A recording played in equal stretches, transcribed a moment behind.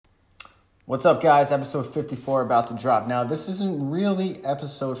What's up, guys? Episode 54 about to drop. Now, this isn't really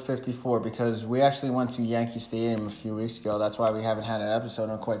episode 54 because we actually went to Yankee Stadium a few weeks ago. That's why we haven't had an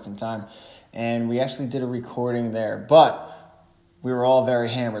episode in quite some time. And we actually did a recording there, but we were all very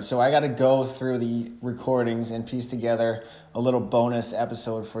hammered. So I got to go through the recordings and piece together a little bonus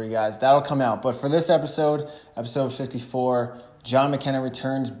episode for you guys. That'll come out. But for this episode 54, John McKenna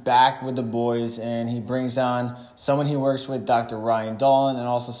returns back with the boys, and he brings on someone he works with, Dr. Ryan Dalton, and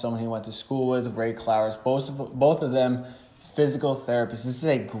also someone he went to school with, Ray Clowers. Both of them physical therapists. This is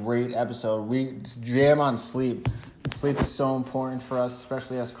a great episode. We jam on sleep. Sleep is so important for us,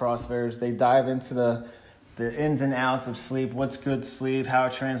 especially as CrossFitters. They dive into the ins and outs of sleep, what's good sleep, how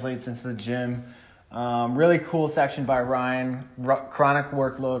it translates into the gym. Really cool section by Ryan, chronic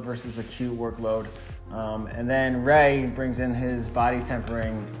workload versus acute workload. And then Ray brings in his body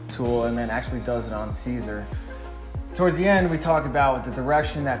tempering tool and then actually does it on Caesar. Towards the end, we talk about the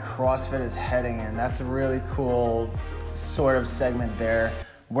direction that CrossFit is heading in. That's a really cool sort of segment there,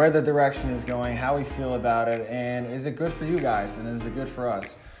 where the direction is going, how we feel about it, and is it good for you guys, and is it good for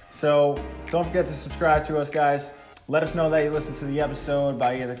us? So don't forget to subscribe to us, guys. Let us know that you listened to the episode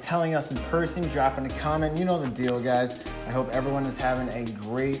by either telling us in person, dropping a comment. You know the deal, guys. I hope everyone is having a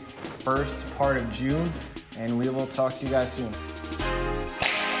great first part of June, and we will talk to you guys soon.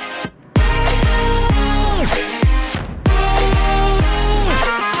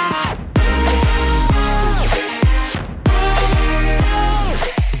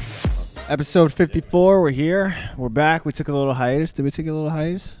 Episode 54, we're here. We're back. We took a little hiatus. Did we take a little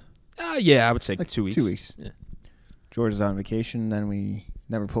hiatus? Yeah, I would say like 2 weeks. 2 weeks. Yeah. George is on vacation, then we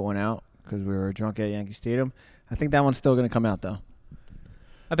never put one out because we were drunk at Yankee Stadium. I think that one's still going to come out, though.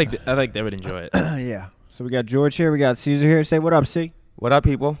 I think they would enjoy it. Yeah. So we got George here. We got Caesar here. Say what up, C. What up,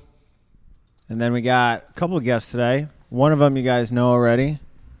 people? And then we got a couple of guests today. One of them you guys know already,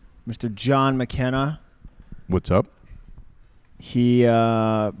 Mr. John McKenna. What's up? He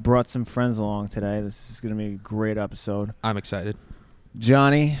brought some friends along today. This is going to be a great episode. I'm excited.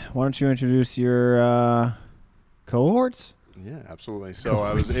 Johnny, why don't you introduce your cohorts? Yeah, absolutely. So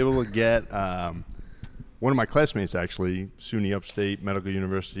I was able to get one of my classmates, actually, SUNY Upstate Medical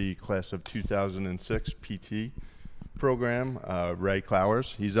University, class of 2006 PT program, Ray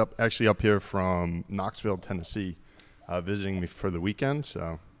Clowers. He's actually up here from Knoxville, Tennessee, visiting me for the weekend,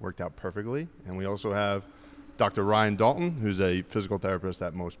 so worked out perfectly. And we also have Dr. Ryan Dalton, who's a physical therapist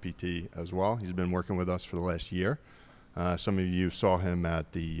at Most PT as well. He's been working with us for the last year. Some of you saw him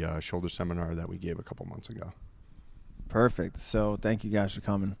at the shoulder seminar that we gave a couple months ago. Perfect. So thank you guys for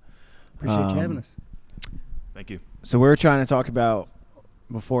coming. Appreciate you having us. Thank you. So we were trying to talk about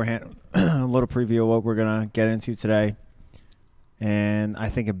beforehand a little preview of what we're going to get into today. And I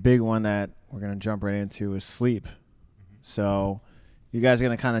think a big one that we're going to jump right into is sleep. Mm-hmm. So you guys are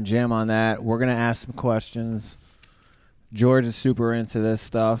going to kind of jam on that. We're going to ask some questions. George is super into this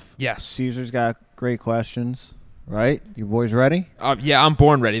stuff. Yes. Caesar's got great questions. Right? You boys ready? Yeah, I'm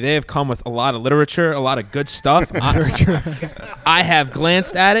born ready. They have come with a lot of literature, a lot of good stuff. I have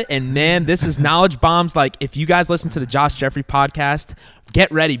glanced at it, and man, this is knowledge bombs. Like, if you guys listen to the Josh Jeffrey podcast,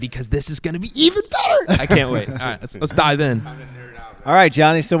 get ready because this is going to be even better. I can't wait. All right, let's dive in. All right,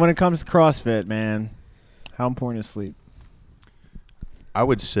 Johnny. So when it comes to CrossFit, man, how important is sleep? I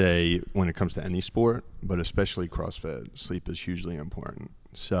would say when it comes to any sport, but especially CrossFit, sleep is hugely important.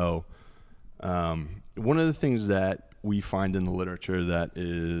 So one of the things that we find in the literature that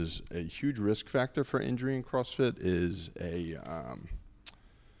is a huge risk factor for injury in CrossFit is a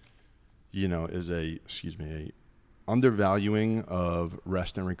undervaluing of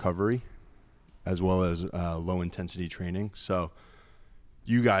rest and recovery, as well as low intensity training. So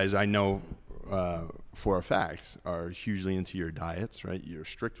you guys, I know for a fact, are hugely into your diets, right? You're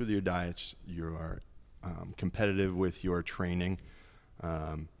strict with your diets. You are competitive with your training.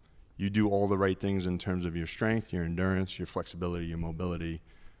 You do all the right things in terms of your strength, your endurance, your flexibility, your mobility,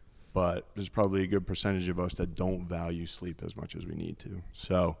 but there's probably a good percentage of us that don't value sleep as much as we need to.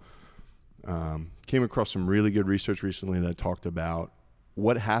 So came across some really good research recently that talked about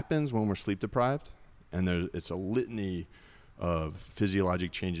what happens when we're sleep deprived, and it's a litany of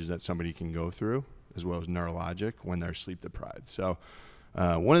physiologic changes that somebody can go through, as well as neurologic, when they're sleep deprived. So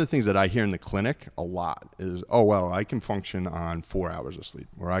one of the things that I hear in the clinic a lot is, oh, well, I can function on 4 hours of sleep,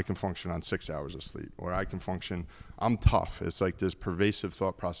 or I can function on 6 hours of sleep, or I can function, I'm tough. It's like this pervasive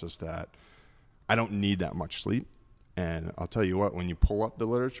thought process that I don't need that much sleep. And I'll tell you what, when you pull up the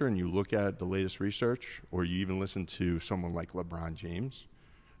literature and you look at the latest research, or you even listen to someone like LeBron James,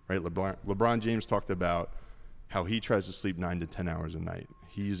 right? LeBron James talked about how he tries to sleep 9 to 10 hours a night.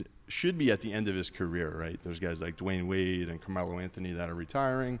 Should be at the end of his career, right? There's guys like Dwayne Wade and Carmelo Anthony that are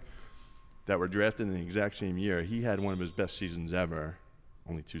retiring. that were drafted in the exact same year, he had one of his best seasons ever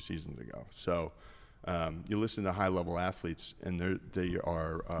only 2 seasons ago. So you listen to high-level athletes, and they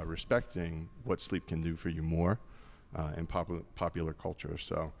are respecting what sleep can do for you more in popular culture.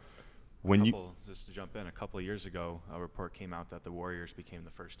 So just to jump in, a couple of years ago, a report came out that the Warriors became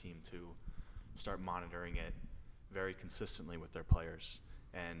the first team to start monitoring it very consistently with their players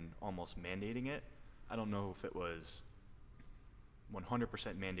and almost mandating it. I don't know if it was 100%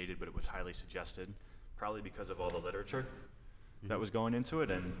 mandated, but it was highly suggested, probably because of all the literature that was going into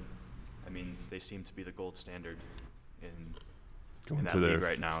it. And I mean, they seem to be the gold standard in that league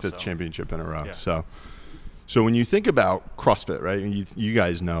right now. Fifth championship in a row. Yeah. So when you think about CrossFit, right, and you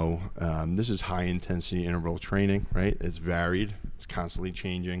guys know this is high-intensity interval training, right? It's varied. It's constantly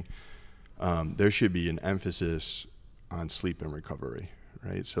changing. There should be an emphasis on sleep and recovery,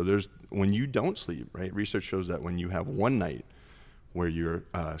 right? So when you don't sleep, right, research shows that when you have one night where you're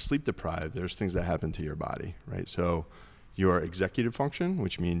sleep deprived, there's things that happen to your body, right? So your executive function,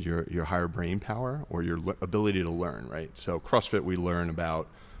 which means your higher brain power or your ability to learn, right? So CrossFit, we learn about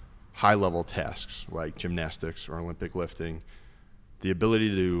high-level tasks like gymnastics or Olympic lifting. The ability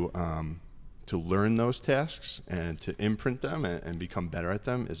to learn those tasks and to imprint them and become better at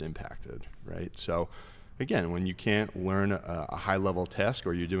them is impacted, right? So again, when you can't learn a high-level task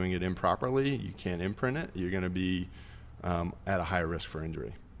or you're doing it improperly, you can't imprint it, you're going to be at a higher risk for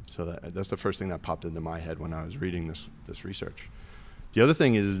injury. So that's the first thing that popped into my head when I was reading this research. The other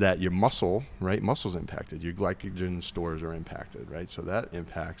thing is that your muscle, right? Muscle's impacted. Your glycogen stores are impacted, right? So that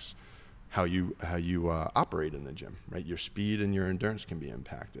impacts how you operate in the gym, right? Your speed and your endurance can be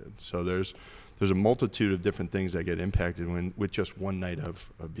impacted. So there's a multitude of different things that get impacted with just one night of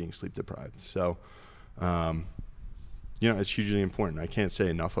being sleep deprived. So, it's hugely important. I can't say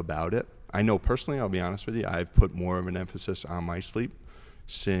enough about it. I know personally, I'll be honest with you, I've put more of an emphasis on my sleep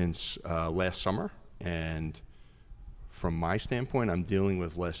since last summer, and from my standpoint, I'm dealing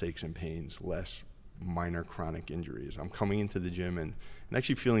with less aches and pains, less minor chronic injuries. I'm coming into the gym and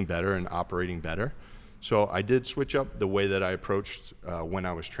actually feeling better and operating better. So I did switch up the way that I approached when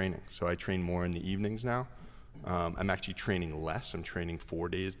I was training. So I train more in the evenings now. I'm actually training less. I'm training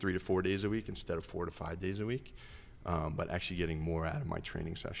 3 to 4 days a week instead of 4 to 5 days a week, but actually getting more out of my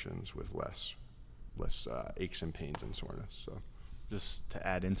training sessions with less aches and pains and soreness. So. Just to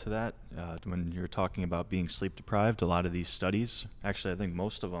add into that, when you're talking about being sleep deprived, a lot of these studies, actually I think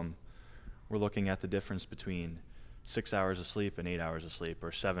most of them, were looking at the difference between 6 hours of sleep and 8 hours of sleep,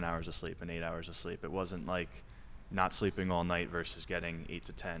 or 7 hours of sleep and 8 hours of sleep. It wasn't like not sleeping all night versus getting 8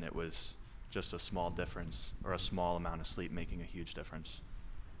 to 10. It was just a small difference, or a small amount of sleep making a huge difference.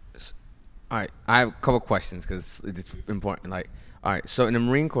 All right, I have a couple questions because it's important. All right, so in the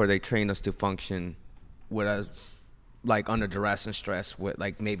Marine Corps, they trained us to function with us under duress and stress with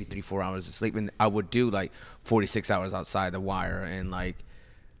maybe 3-4 hours of sleep, and I would do 46 hours outside the wire, and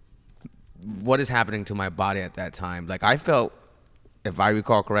what is happening to my body at that time? I felt, if I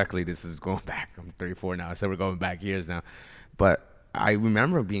recall correctly, this is going back, I'm 34 now, so we're going back years now, but I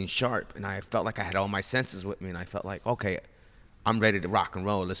remember being sharp, and I felt like I had all my senses with me, and I felt like, okay, I'm ready to rock and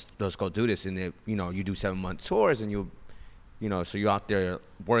roll. Let's go do this. And you do 7-month tours, and so you're out there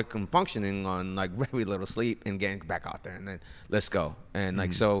working, functioning on very little sleep and getting back out there, and then let's go.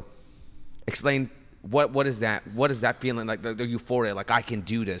 And so explain what is that feeling like, the euphoria, I can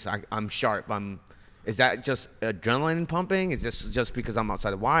do this, I'm sharp, is that just adrenaline pumping? Is this just because I'm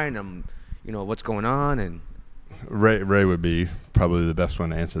outside the wire and I'm what's going on? And Ray would be probably the best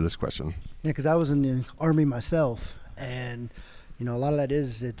one to answer this question. Yeah, because I was in the Army myself, and a lot of that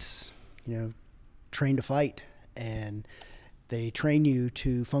it's train to fight, and they train you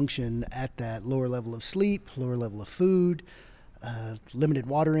to function at that lower level of sleep, lower level of food, limited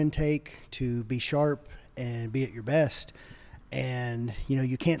water intake, to be sharp and be at your best. And,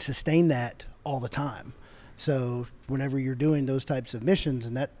 you can't sustain that all the time. So whenever you're doing those types of missions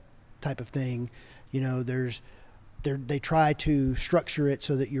and that type of thing, they try to structure it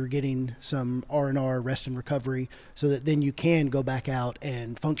so that you're getting some R&R, rest and recovery, so that then you can go back out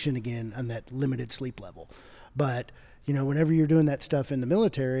and function again on that limited sleep level. But whenever you're doing that stuff in the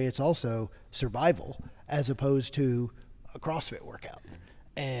military, it's also survival as opposed to a CrossFit workout,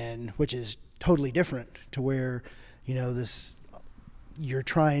 and which is totally different, to where, you're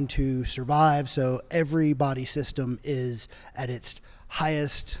trying to survive. So every body system is at its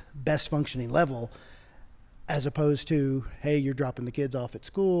highest, best functioning level, as opposed to, hey, you're dropping the kids off at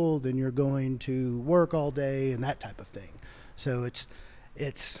school, then you're going to work all day and that type of thing. So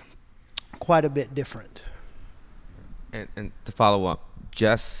it's quite a bit different. And to follow up,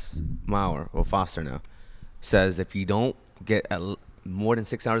 Jess Maurer, or Foster now, says if you don't get more than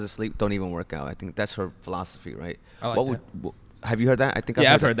 6 hours of sleep, don't even work out. I think that's her philosophy, right? I like that. Have you heard that? I think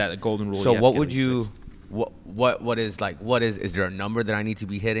I've heard that, the golden rule. So you have what to get would at least you, 6. what is there a number that I need to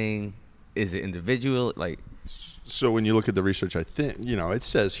be hitting? Is it individual? Like, So when you look at the research, I think, it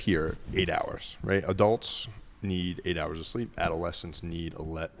says here 8 hours, right? Adults need 8 hours of sleep. Adolescents need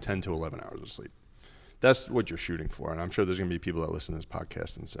 10 to 11 hours of sleep. That's what you're shooting for. And I'm sure there's going to be people that listen to this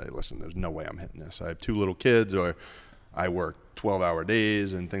podcast and say, listen, there's no way I'm hitting this. I have 2 little kids, or I work 12-hour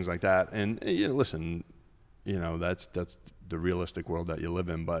days and things like that. And listen, that's the realistic world that you live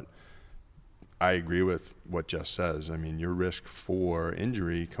in. But I agree with what Jess says. I mean, your risk for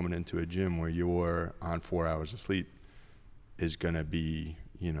injury coming into a gym where you're on 4 hours of sleep is going to be,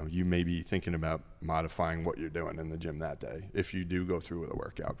 you may be thinking about modifying what you're doing in the gym that day if you do go through with a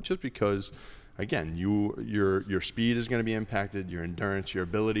workout. Just because, again, your speed is going to be impacted, your endurance, your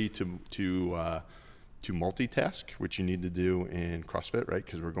ability to multitask, which you need to do in CrossFit, right?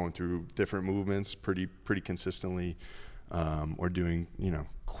 Because we're going through different movements pretty consistently. Or doing,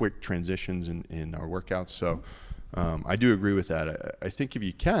 quick transitions in our workouts. So I do agree with that. I think if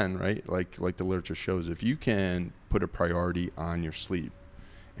you can, right, like the literature shows, if you can put a priority on your sleep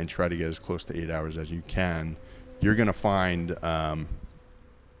and try to get as close to 8 hours as you can, you're going to find, I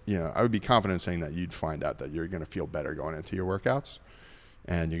would be confident saying that you'd find out that you're going to feel better going into your workouts.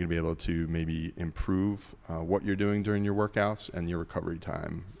 And you're going to be able to maybe improve what you're doing during your workouts, and your recovery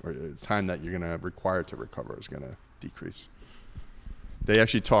time, or the time that you're going to require to recover, is going to decrease. They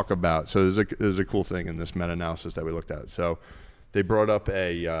actually talk about, so there's a cool thing in this meta-analysis that we looked at. So they brought up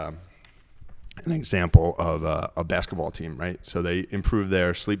an example of a basketball team, right? So they improved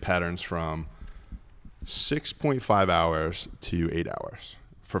their sleep patterns from 6.5 hours to 8 hours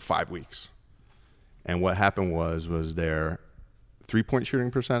for 5 weeks. And what happened was their 3-point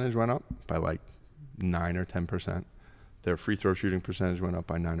shooting percentage went up by like 9 or 10%. Their free throw shooting percentage went up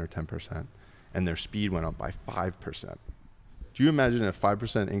by 9 or 10%. And their speed went up by 5%. Do you imagine a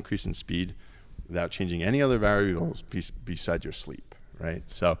 5% increase in speed without changing any other variables besides your sleep, right?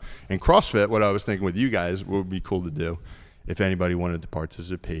 So in CrossFit, what I was thinking with you guys, what would be cool to do if anybody wanted to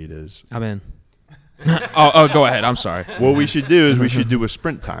participate is... I'm in. oh, go ahead. I'm sorry. What we should do is we should do a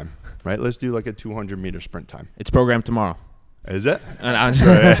sprint time, right? Let's do like a 200-meter sprint time. It's programmed tomorrow. Is it? I'm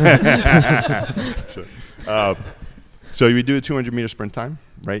sure. Sure. So you would do a 200-meter sprint time,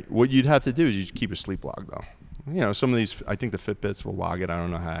 right? What you'd have to do is you'd keep a sleep log, though. Some of these, I think the Fitbits will log it. I don't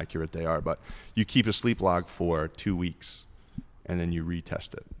know how accurate they are, but you keep a sleep log for 2 weeks, and then you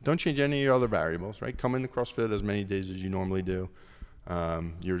retest it. Don't change any of your other variables, right? Come into CrossFit as many days as you normally do.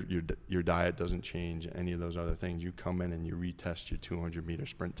 Your diet doesn't change any of those other things. You come in and you retest your 200-meter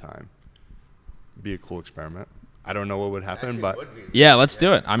sprint time. Be a cool experiment. I don't know what would happen, but yeah, let's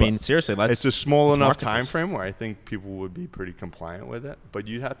do it. I mean, seriously, it's a small enough time frame where I think people would be pretty compliant with it, but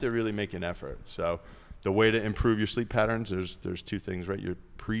you'd have to really make an effort. So the way to improve your sleep patterns, there's 2 things, right? Your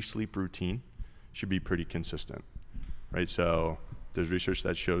pre-sleep routine should be pretty consistent, right? So there's research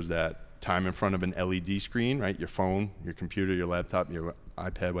that shows that time in front of an LED screen, right? Your phone, your computer, your laptop, your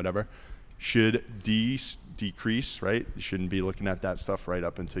iPad, whatever, should decrease, right? You shouldn't be looking at that stuff right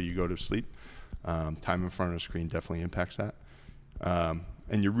up until you go to sleep. Time in front of the screen definitely impacts that.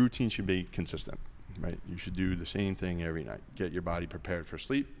 And your routine should be consistent, right? You should do the same thing every night. Get your body prepared for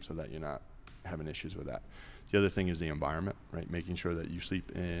sleep so that you're not having issues with that. The other thing is the environment, right? Making sure that you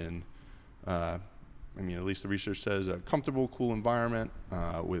sleep in, at least the research says a comfortable, cool environment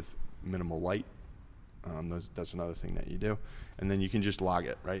with minimal light. That's another thing that you do. And then you can just log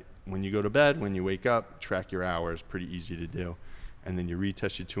it, right? When you go to bed, when you wake up, track your hours, pretty easy to do. And then you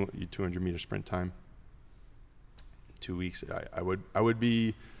retest your 200-meter sprint time. 2 weeks. I would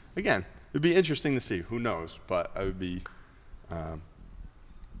be, again, it'd be interesting to see. Who knows? But I would be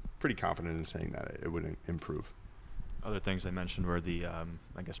pretty confident in saying that it would improve. Other things I mentioned were the,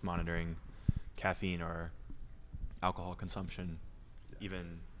 monitoring caffeine or alcohol consumption,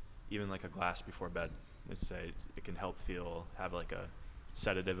 even like a glass before bed. It can help have like a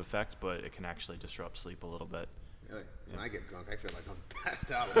sedative effect, but it can actually disrupt sleep a little bit. Really? When I get drunk, I feel like I'm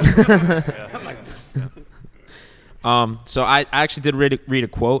passed out. I'm like, So I actually did read a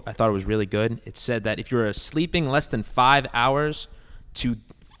quote. I thought it was really good. It said that if you're sleeping less than 5 hours to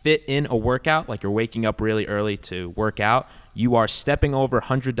fit in a workout, like you're waking up really early to work out, you are stepping over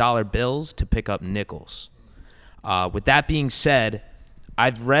 $100 bills to pick up nickels. With that being said,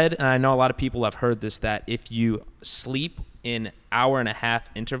 I've read, and I know a lot of people have heard this, that if you sleep in hour-and-a-half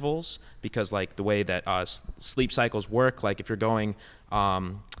intervals, because like the way that sleep cycles work, like if you're going,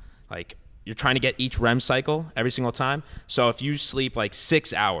 you're you're trying to get each REM cycle every single time. So if you sleep like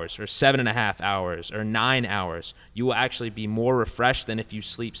 6 hours or 7.5 hours or 9 hours, you will actually be more refreshed than if you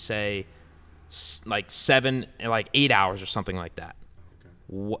sleep, say, like 8 hours or something like that.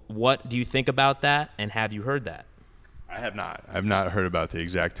 Okay. What do you think about that, and have you heard that? I have not. I've not heard about the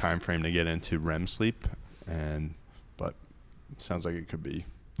exact time frame to get into REM sleep, but it sounds like it could be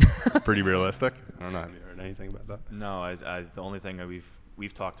pretty realistic. I don't know. Have you heard anything about that? No, the only thing that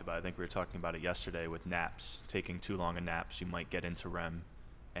we've talked about, I think we were talking about it yesterday with naps. Taking too long a naps, you might get into REM,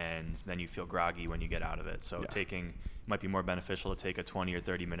 and then you feel groggy when you get out of it. So it might be more beneficial to take a 20 or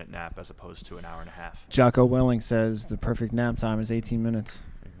 30-minute nap as opposed to an hour and a half. Jocko Willing says the perfect nap time is 18 minutes.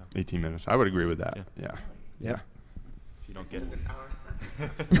 18 minutes. I would agree with that. Yeah. If you don't get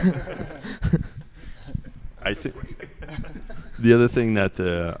I think the other thing that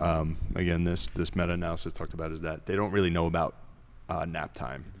again this meta-analysis talked about is that they don't really know about nap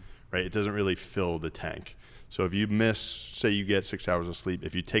time, right? It doesn't really fill the tank. So if you say you get 6 hours of sleep,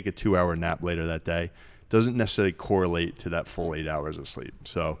 if you take a 2-hour nap later that day, it doesn't necessarily correlate to that full 8 hours of sleep.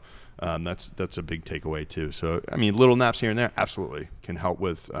 So that's a big takeaway too. So I mean, little naps here and there absolutely can help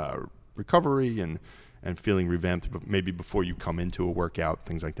with recovery and feeling revamped maybe before you come into a workout,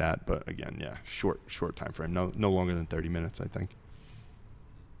 things like that. But again, short time frame, no longer than 30 minutes, I think.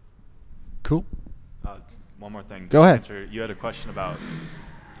 Cool. One more thing. Go ahead. You had a question about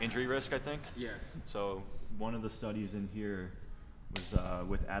injury risk, I think? Yeah. So one of the studies in here was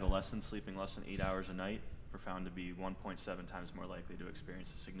with adolescents sleeping less than 8 hours a night were found to be 1.7 times more likely to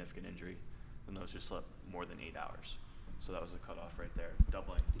experience a significant injury than those who slept more than 8 hours. So that was the cutoff right there,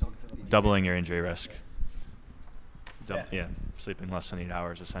 doubling your injury risk. Sleeping less than 8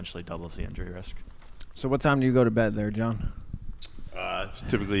 hours essentially doubles the injury risk. So what time do you go to bed there, John?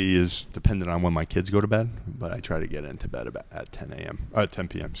 Typically is dependent on when my kids go to bed, but I try to get into bed about at 10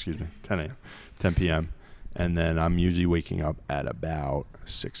 p.m., 10 p.m. And then I'm usually waking up at about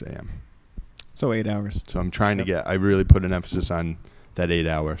 6 a.m. So 8 hours. So I'm trying to I really put an emphasis on that 8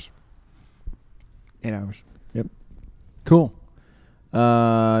 hours. 8 hours. Yep. Cool.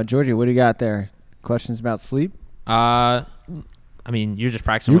 Georgie, what do you got there? Questions about sleep? I mean, you're just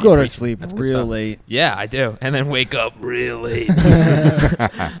practicing. You what go you're to preaching. sleep That's good real stuff. late. Yeah, I do. And then wake up real late.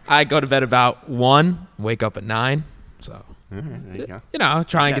 I go to bed about 1, wake up at 9. So, All right, there you go.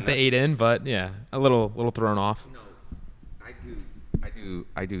 Try and get the 8 in, but yeah, a little thrown off. No,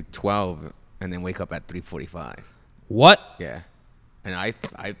 I do 12 and then wake up at 3:45. What? Yeah. And I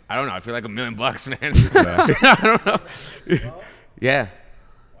don't know. I feel like $1 million, man. Yeah. I don't know. Yeah.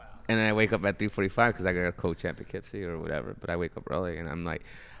 And then I wake up at 3:45 because I got to coach at Poughkeepsie or whatever. But I wake up early, and I'm like,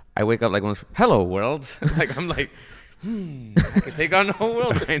 I wake up like once. Hello, world. I'm like, I can take on the whole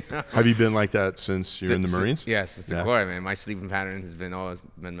world right now. Have you been like that since you're in the Marines? Yes, it's the Yeah. core, man. My sleeping pattern has always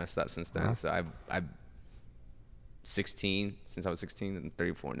been messed up since then. Uh-huh. So I've 16 since I was 16 and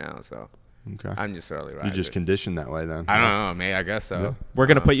 34 now. So Okay. I'm just early riser. You just conditioned that way then. I don't know, man. I guess so. Yeah. We're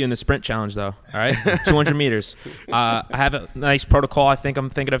going to put you in the sprint challenge, though. All right? 200 meters. I have a nice protocol I'm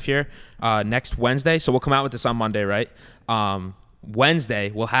thinking of here next Wednesday. So we'll come out with this on Monday, right?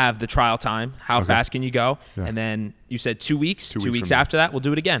 Wednesday, we'll have the trial time. How fast can you go? Yeah. And then you said 2 weeks. 2 2 weeks weeks from now. after that, we'll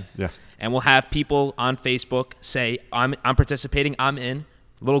do it again. Yeah. And we'll have people on Facebook say, I'm participating. I'm in.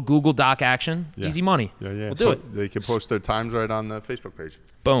 Little Google Doc action. Yeah. Easy money. Yeah. We'll do it. They can post their times right on the Facebook page.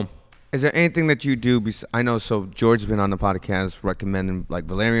 Boom. Is there anything that you do? I know. So George's been on the podcast recommending like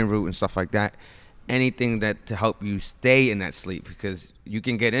valerian root and stuff like that. Anything that to help you stay in that sleep, because you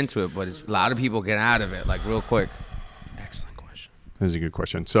can get into it, but a lot of people get out of it like real quick. Excellent question. This is a good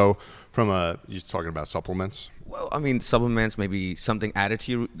question. So you're talking about supplements. Well, I mean, supplements, maybe something added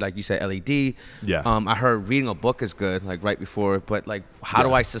to you, like you said, LED. Yeah. I heard reading a book is good, like right before. But like, how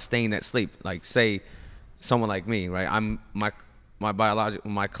do I sustain that sleep? Like, say, someone like me, right?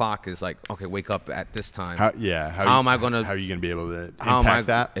 My clock is like, okay, wake up at this time. How are you going to be able to impact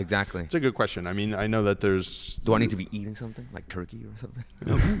that? Exactly. It's a good question. I mean, I know that Do I need to be eating something like turkey or something?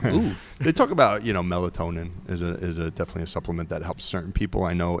 Ooh. They talk about, melatonin is definitely a supplement that helps certain people.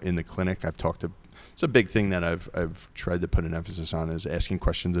 I know in the clinic it's a big thing that I've tried to put an emphasis on is asking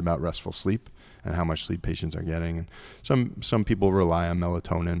questions about restful sleep and how much sleep patients are getting. And some people rely on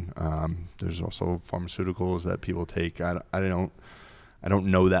melatonin. There's also pharmaceuticals that people take. I don't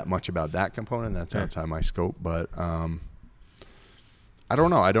know that much about that component. That's outside my scope, but I don't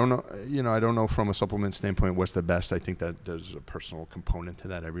know. I don't know from a supplement standpoint what's the best. I think that there's a personal component to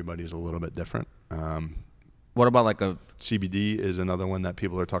that. Everybody's a little bit different. What about like a CBD is another one that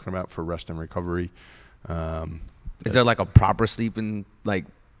people are talking about for rest and recovery. Is there like a proper sleeping like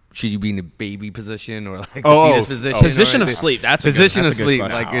should you be in the baby position or like the Oh, fetus position? Position or of like sleep. That's position a good, of sleep.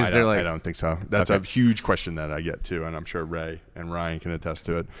 question. Like, No, is there like I don't think so. That's a huge question that I get too, and I'm sure Ray and Ryan can attest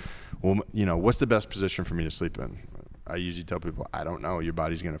to it. Well, what's the best position for me to sleep in? I usually tell people, I don't know. Your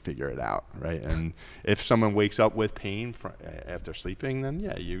body's going to figure it out, right? And if someone wakes up with pain after sleeping, then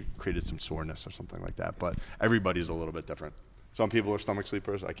yeah, you created some soreness or something like that. But everybody's a little bit different. Some people are stomach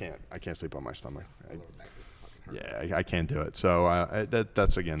sleepers. I can't sleep on my stomach. I can't do it. So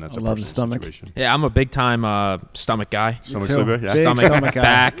that's a I love the personal stomach. situation. Yeah, I'm a big time stomach guy. Stomach too. sleeper, yeah. Big Stomach, guy.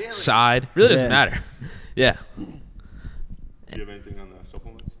 back, side. Really doesn't Yeah. matter. Yeah. Do you have anything on the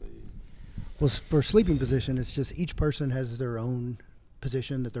supplements? Well, for sleeping position, it's just each person has their own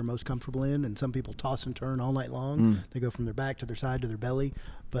position that they're most comfortable in, and some people toss and turn all night long. They go from their back to their side to their belly,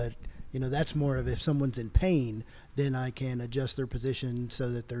 but that's more of if someone's in pain, then I can adjust their position so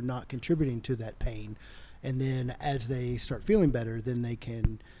that they're not contributing to that pain, and then as they start feeling better, then they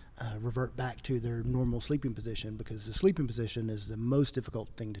can revert back to their normal sleeping position, because the sleeping position is the most difficult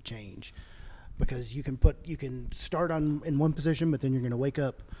thing to change, because you can start in one position, but then you're going to wake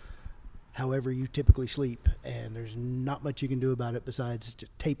up however you typically sleep, and there's not much you can do about it besides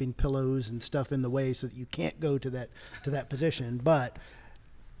just taping pillows and stuff in the way so that you can't go to that position. But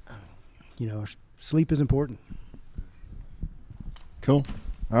sleep is important. Cool.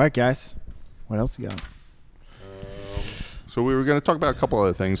 All right, guys. What else you got? So we were going to talk about a couple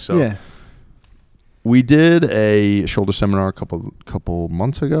other things. So Yeah. we did a shoulder seminar a couple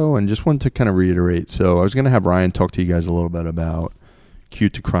months ago, and just wanted to kind of reiterate. So I was going to have Ryan talk to you guys a little bit about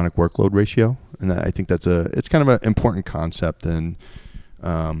acute to chronic workload ratio, and I think it's kind of an important concept. And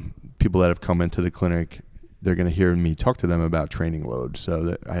people that have come into the clinic, they're going to hear me talk to them about training load.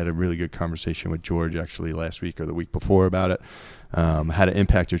 So I had a really good conversation with George actually last week or the week before about it, how to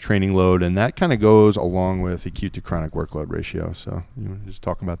impact your training load, and that kind of goes along with acute to chronic workload ratio. So you want to just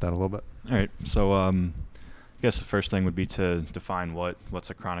talk about that a little bit? All right. So I guess the first thing would be to define what's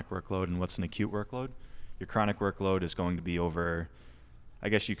a chronic workload and what's an acute workload. Your chronic workload is going to be over, I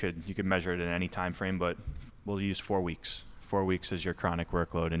guess you could measure it in any time frame, but we'll use 4 weeks. 4 weeks is your chronic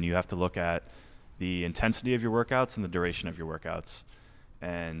workload, and you have to look at the intensity of your workouts and the duration of your workouts.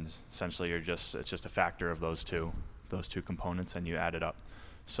 And essentially it's just a factor of those two components, and you add it up.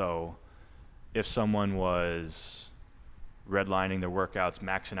 So if someone was redlining their workouts,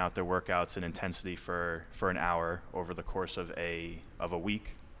 maxing out their workouts in intensity for an hour over the course of a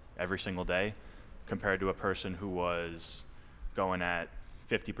week, every single day, compared to a person who was going at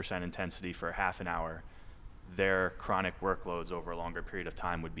 50% intensity for half an hour, their chronic workloads over a longer period of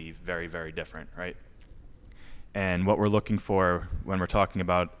time would be very, very different, right? And what we're looking for when we're talking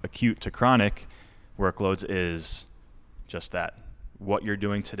about acute to chronic workloads is just that. What you're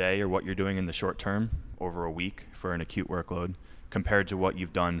doing today or what you're doing in the short term over a week for an acute workload compared to what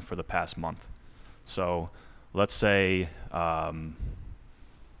you've done for the past month. So let's say, I'll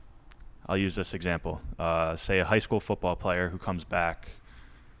use this example. Say a high school football player who comes back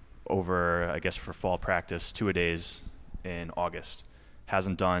over, I guess, for fall practice 2-a-days in August,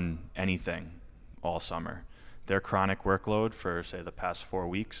 hasn't done anything all summer. Their chronic workload for, say, the past 4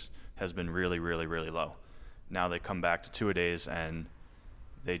 weeks has been really, really, really low. Now they come back to 2-a-days and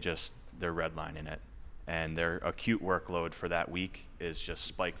they're redlining it. And their acute workload for that week is just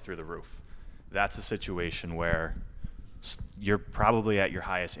spiked through the roof. That's a situation where you're probably at your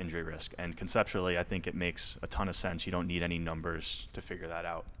highest injury risk. And conceptually, I think it makes a ton of sense. You don't need any numbers to figure that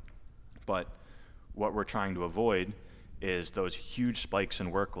out. But what we're trying to avoid is those huge spikes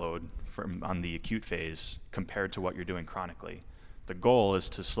in workload on the acute phase compared to what you're doing chronically. The goal is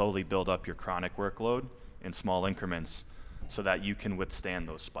to slowly build up your chronic workload in small increments so that you can withstand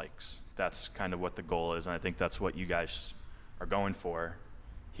those spikes. That's kind of what the goal is, and I think that's what you guys are going for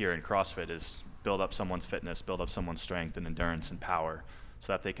here in CrossFit, is build up someone's fitness, build up someone's strength and endurance and power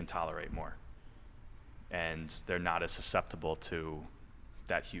so that they can tolerate more. And they're not as susceptible to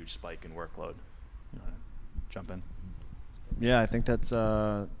that huge spike in workload. You want to jump in? Yeah, I think that's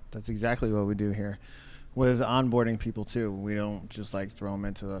exactly what we do here. With onboarding people too, we don't just like throw them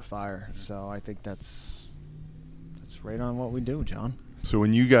into the fire. So I think that's right on what we do, John. So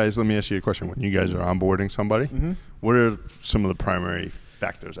when you guys, let me ask you a question. When you guys are onboarding somebody, what are some of the primary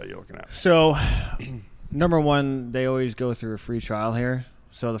factors that you're looking at? So, number one, they always go through a free trial here.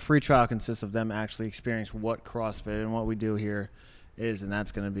 So the free trial consists of them actually experiencing what CrossFit and what we do here is, and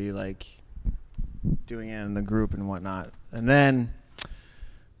that's going to be like doing it in the group and whatnot. And then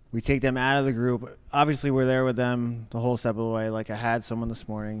we take them out of the group. Obviously, we're there with them the whole step of the way. Like I had someone this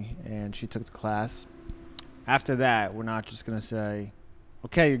morning, and she took the class. After that, we're not just going to say,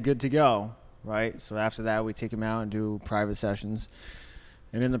 okay, you're good to go, right? So after that, we take them out and do private sessions.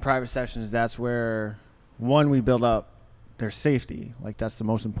 And in the private sessions, that's where, one, we build up their safety. Like, that's the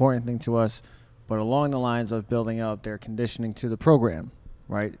most important thing to us. But along the lines of building up their conditioning to the program,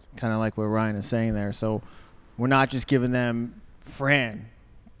 right? Kind of like what Ryan is saying there. So we're not just giving them Fran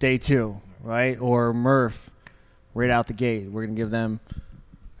day 2, right? Or Murph right out the gate. We're going to give them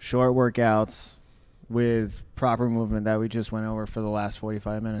short workouts with proper movement that we just went over for the last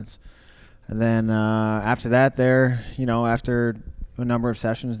 45 minutes. And then after that, after a number of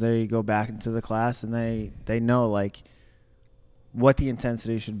sessions, they go back into the class and they know, like, what the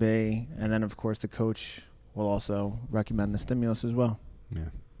intensity should be. And then, of course, the coach will also recommend the stimulus as well. Yeah.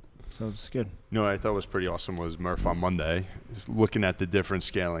 So it's good. What I thought was pretty awesome was Murph on Monday, just looking at the different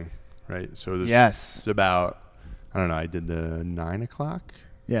scaling, right? So this Yes. is about, I don't know, I did the 9 o'clock.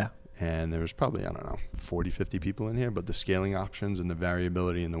 Yeah. And there was probably, 40, 50 people in here. But the scaling options and the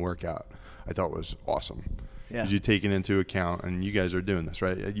variability in the workout, I thought was awesome. Yeah. Because you take it into account, and you guys are doing this,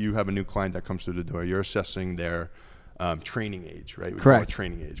 right? You have a new client that comes through the door. You're assessing their training age, right? We call it Correct.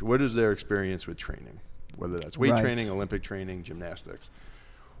 training age. What is their experience with training? Whether that's weight Right. training, Olympic training, gymnastics.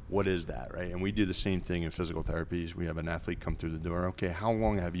 What is that, right? And we do the same thing in physical therapies. We have an athlete come through the door. Okay, how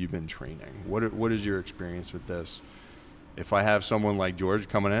long have you been training? What is your experience with this? If I have someone like George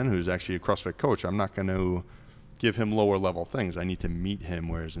coming in who's actually a CrossFit coach, I'm not going to give him lower level things. I need to meet him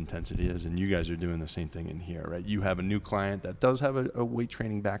where his intensity is, and you guys are doing the same thing in here, right? You have a new client that does have a weight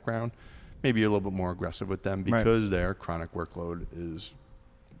training background. Maybe you're a little bit more aggressive with them because their chronic workload is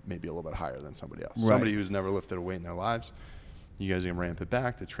maybe a little bit higher than somebody else. Right. Somebody who's never lifted a weight in their lives, you guys are going to ramp it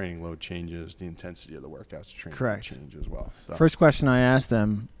back. The training load changes. The intensity of the workouts change as well. So. First question I asked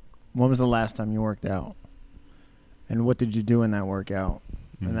them, when was the last time you worked out? And what did you do in that workout?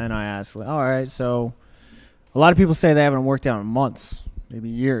 Mm-hmm. And then I asked, all right, so a lot of people say they haven't worked out in months, maybe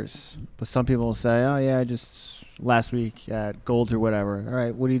years. But some people will say, oh, yeah, just last week at Gold's or whatever. All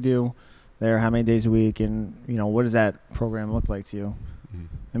right, what do you do there? How many days a week? And, what does that program look like to you? Mm-hmm.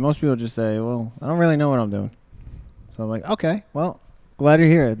 And most people just say, well, I don't really know what I'm doing. So I'm like, okay, well, glad you're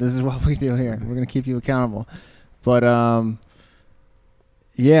here. This is what we do here. We're going to keep you accountable. But,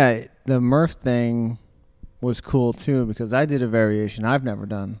 yeah, the Murph thing was cool, too, because I did a variation I've never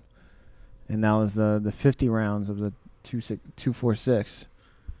done. And that was the 50 rounds of the 246.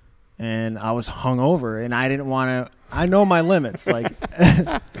 And I was hungover, and I didn't want to – I know my limits. Like,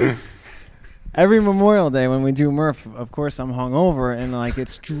 every Memorial Day when we do Murph, of course, I'm hungover, and, like,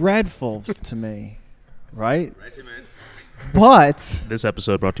 it's dreadful to me, right? But – This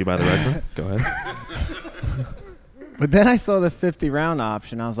episode brought to you by the Redman. Go ahead. But then I saw the 50-round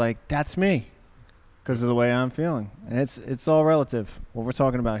option. I was like, that's me because of the way I'm feeling. And it's all relative, what we're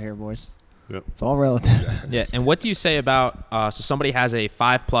talking about here, boys. Yep. It's all relative. Yeah, and what do you say about so somebody has a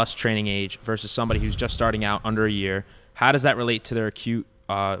 5+ training age versus somebody who's just starting out under a year? How does that relate to their acute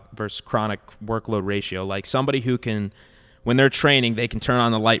versus chronic workload ratio? Like somebody who can, when they're training, they can turn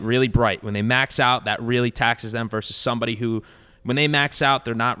on the light really bright. When they max out, that really taxes them versus somebody who, when they max out,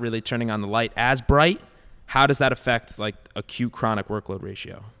 they're not really turning on the light as bright. How does that affect like acute chronic workload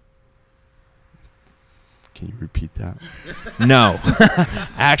ratio? Can you repeat that? No, I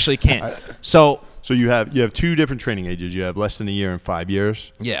actually can't. So you have two different training ages. You have less than a year and 5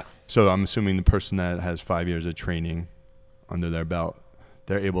 years. yeah. So I'm assuming the person that has 5 years of training under their belt,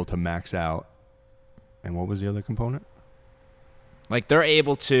 they're able to max out. And what was the other component? Like they're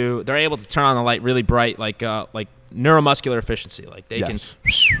able to turn on the light really bright, like neuromuscular efficiency. Like they Yes.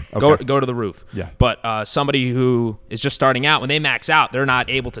 can Okay. go to the roof. Yeah. But somebody who is just starting out, when they max out, they're not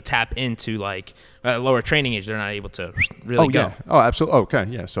able to tap into like at a lower training age. They're not able to really go. Yeah. Oh, absolutely. Okay.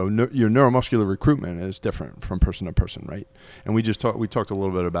 Yeah. So your neuromuscular recruitment is different from person to person, right? And we talked a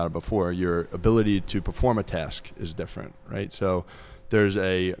little bit about it before. Your ability to perform a task is different, right? So there's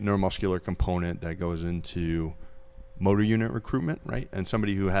a neuromuscular component that goes into motor unit recruitment, right? And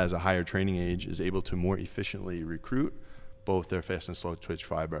somebody who has a higher training age is able to more efficiently recruit both their fast and slow twitch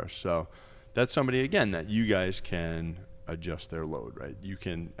fibers. So that's somebody, again, that you guys can adjust their load, right? You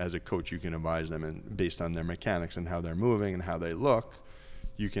can, as a coach, you can advise them, and based on their mechanics and how they're moving and how they look,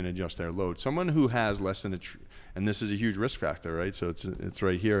 you can adjust their load. Someone who has less than and this is a huge risk factor, right? So it's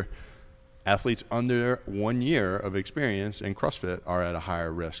right here. Athletes under 1 year of experience in CrossFit are at a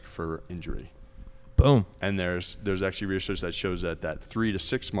higher risk for injury. Boom. And there's actually research that shows that 3 to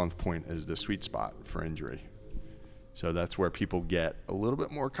 6 month point is the sweet spot for injury. So that's where people get a little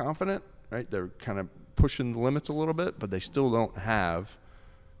bit more confident, right? They're kind of pushing the limits a little bit, but they still don't have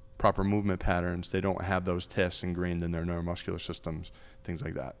proper movement patterns. They don't have those tests ingrained in their neuromuscular systems, things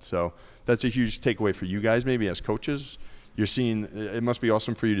like that. So that's a huge takeaway for you guys, maybe as coaches. You're seeing, it must be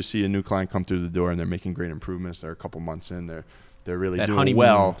awesome for you to see a new client come through the door and they're making great improvements. They're a couple months in, they're they're really that doing honeymoon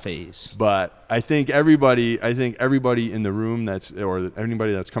well. phase. But I think everybody in the room or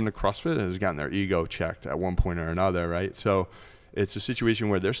anybody that's come to CrossFit has gotten their ego checked at one point or another, right? So it's a situation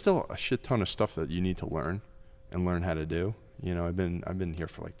where there's still a shit ton of stuff that you need to learn and learn how to do. You know, I've been here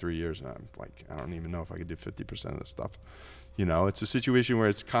for like 3 years, and I'm like, I don't even know if I could do 50% of this stuff. You know, it's a situation where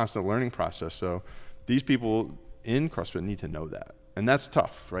it's a constant learning process. So these people in CrossFit need to know that, and that's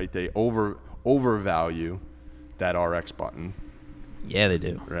tough, right? They overvalue that RX button. Yeah, they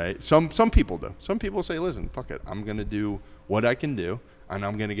do. Right? Some people do. Some people say, listen, fuck it. I'm going to do what I can do, and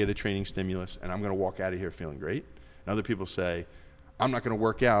I'm going to get a training stimulus, and I'm going to walk out of here feeling great. And other people say, I'm not going to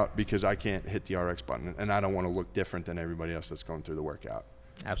work out because I can't hit the RX button, and I don't want to look different than everybody else that's going through the workout.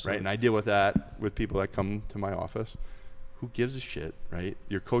 Absolutely. Right? And I deal with that with people that come to my office. Who gives a shit, right?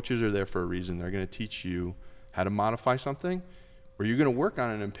 Your coaches are there for a reason. They're going to teach you how to modify something, or you're going to work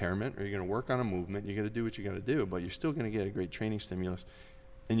on an impairment, or you're going to work on a movement. You're going to do what you got to do, but you're still going to get a great training stimulus.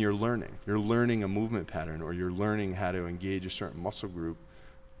 And you're learning a movement pattern, or you're learning how to engage a certain muscle group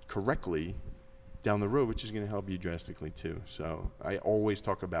correctly down the road, which is going to help you drastically too. So I always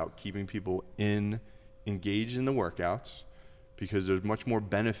talk about keeping people engaged in the workouts, because there's much more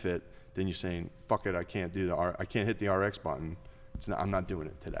benefit than you saying, fuck it, I can't hit the RX button. I'm not doing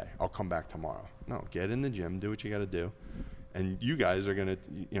it today. I'll come back tomorrow. No, get in the gym, do what you got to do. And you guys are going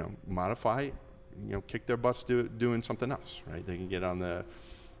to, modify, kick their butts doing something else, right? They can get on the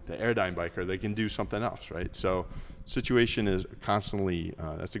Airdyne bike, or they can do something else, right? So situation is constantly,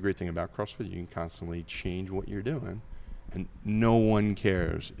 that's the great thing about CrossFit. You can constantly change what you're doing, and no one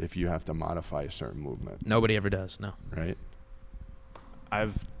cares if you have to modify a certain movement. Nobody ever does, no. Right? I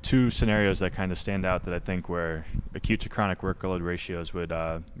have two scenarios that kind of stand out that I think where acute to chronic workload ratios would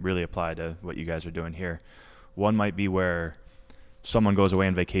really apply to what you guys are doing here. One might be where someone goes away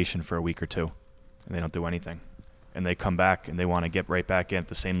on vacation for a week or two and they don't do anything, and they come back and they want to get right back in at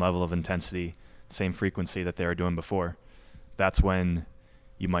the same level of intensity, same frequency that they were doing before. That's when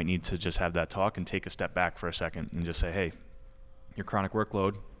you might need to just have that talk and take a step back for a second and just say, hey, your chronic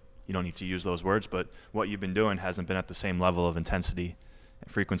workload, you don't need to use those words, but what you've been doing hasn't been at the same level of intensity,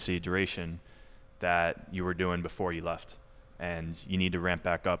 frequency, duration that you were doing before you left, and you need to ramp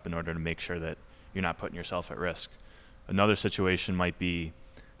back up in order to make sure that you're not putting yourself at risk. Another situation might be,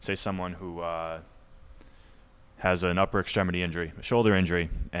 say, someone who has an upper extremity injury, a shoulder injury,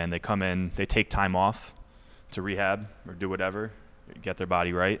 and they come in, they take time off to rehab or do whatever, get their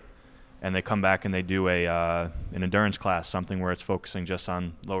body right, and they come back and they do an endurance class, something where it's focusing just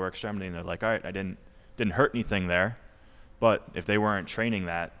on lower extremity, and they're like, all right, I didn't hurt anything there. But if they weren't training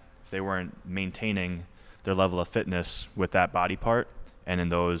that, if they weren't maintaining their level of fitness with that body part and in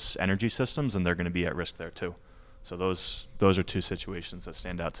those energy systems, then they're going to be at risk there too. So those are two situations that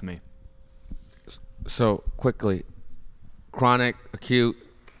stand out to me. So quickly, chronic, acute,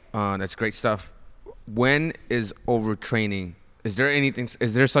 that's great stuff. When is overtraining? Is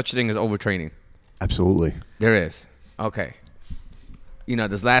there such a thing as overtraining? Absolutely. There is. Okay.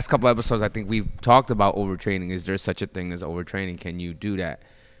 This last couple episodes, I think we've talked about overtraining. Is there such a thing as overtraining? Can you do that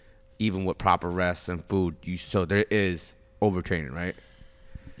even with proper rest and food? So there is overtraining, right?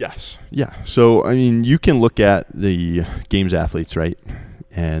 Yes. Yeah. So, I mean, you can look at the games athletes, right?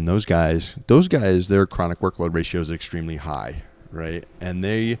 And those guys, their chronic workload ratio is extremely high, right?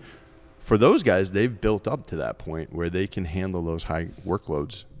 And for those guys, they've built up to that point where they can handle those high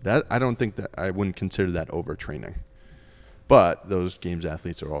workloads. I wouldn't consider that overtraining. But those games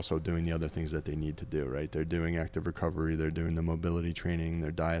athletes are also doing the other things that they need to do, right? They're doing active recovery, they're doing the mobility training,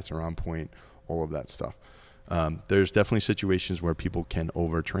 their diets are on point, all of that stuff. There's definitely situations where people can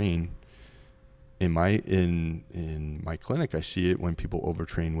overtrain. In my clinic, I see it when people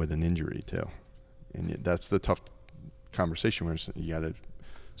overtrain with an injury too, and that's the tough conversation where you got to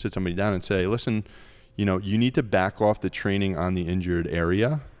sit somebody down and say, listen, you need to back off the training on the injured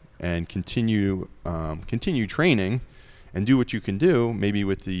area and continue training. And do what you can do, maybe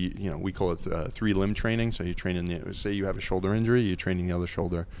with the, we call it 3-limb training. So you're training, say you have a shoulder injury, you're training the other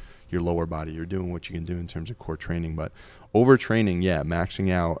shoulder, your lower body. You're doing what you can do in terms of core training. But overtraining, maxing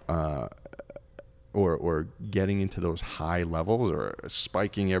out or getting into those high levels or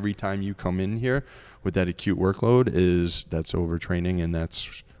spiking every time you come in here with that acute workload that's overtraining, and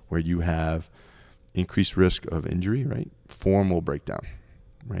that's where you have increased risk of injury, right? Form will break down,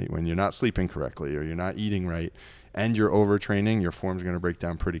 right? When you're not sleeping correctly or you're not eating right, and you're overtraining, your form's going to break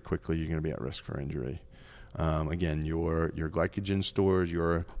down pretty quickly. You're going to be at risk for injury. Again, your glycogen stores,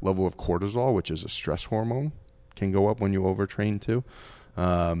 your level of cortisol, which is a stress hormone, can go up when you overtrain too.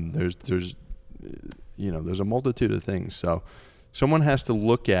 There's a multitude of things. So someone has to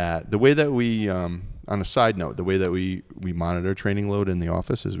look at the way that we, on a side note, the way that we monitor training load in the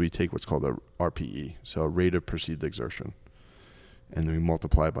office is we take what's called a RPE, so a rate of perceived exertion, and then we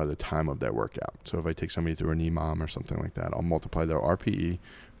multiply by the time of their workout. So if I take somebody through an EMOM or something like that, I'll multiply their RPE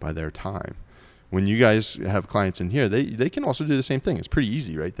by their time. When you guys have clients in here, they can also do the same thing. It's pretty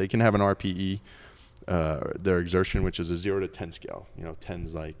easy, right? They can have an RPE, their exertion, which is a 0 to 10 scale.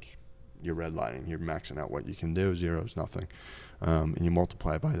 10's like you're redlining, you're maxing out what you can do. 0 is nothing. And you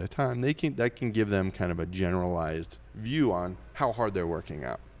multiply by the time. That can give them kind of a generalized view on how hard they're working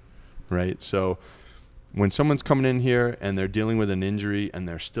out, right? So when someone's coming in here and they're dealing with an injury and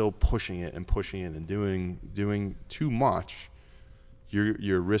they're still pushing it and doing too much,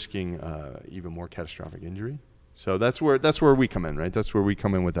 you're risking even more catastrophic injury. So that's where we come in, right? That's where we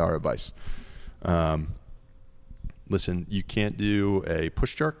come in with our advice. Listen, you can't do a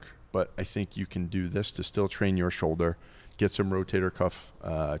push jerk, but I think you can do this to still train your shoulder, get some rotator cuff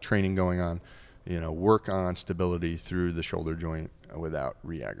training going on, work on stability through the shoulder joint without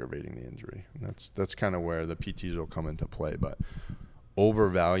re-aggravating the injury. And that's kind of where the PTs will come into play. But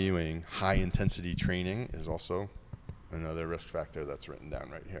overvaluing high intensity training is also another risk factor that's written down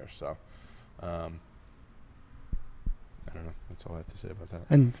right here. So I don't know. That's all I have to say about that.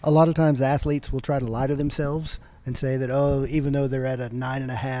 And a lot of times athletes will try to lie to themselves and say that, even though they're at a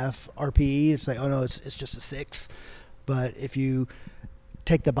 9.5 RPE, it's like, no, it's just a 6. But if you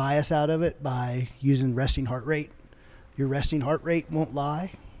take the bias out of it by using resting heart rate, your resting heart rate won't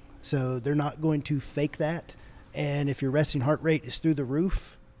lie. So they're not going to fake that. And if your resting heart rate is through the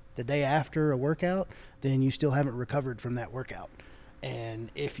roof the day after a workout, then you still haven't recovered from that workout. And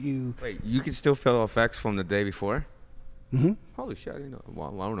if you... Wait, you can still feel effects from the day before? Mm-hmm. Holy shit, I didn't know.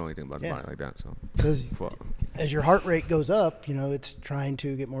 Well, I don't know anything about the body like that. So, because as your heart rate goes up, it's trying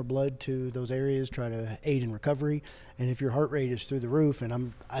to get more blood to those areas, try to aid in recovery. And if your heart rate is through the roof,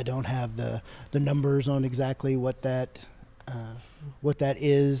 and I don't have the numbers on exactly what that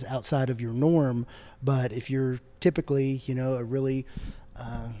is outside of your norm, but if you're typically a really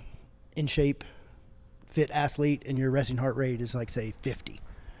in shape, fit athlete, and your resting heart rate is like say 50.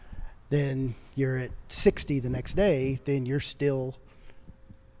 Then you're at 60 the next day, then you're still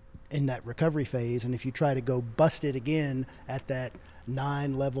in that recovery phase. And if you try to go bust it again at that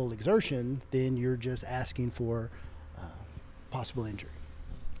 9 level exertion, then you're just asking for possible injury.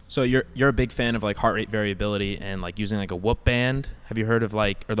 So you're a big fan of like heart rate variability and like using like a Whoop band. Have you heard of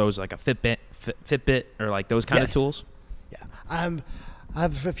are those like a Fitbit or like those kind of tools? Yeah, I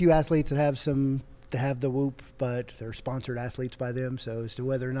have a few athletes that have the Whoop, but they're sponsored athletes by them. So as to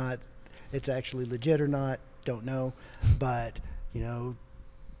whether or not it's actually legit or not, don't know. But,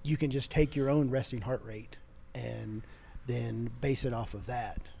 you can just take your own resting heart rate and then base it off of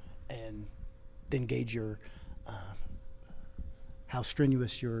that and then gauge your how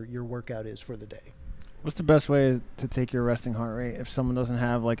strenuous your workout is for the day. What's the best way to take your resting heart rate if someone doesn't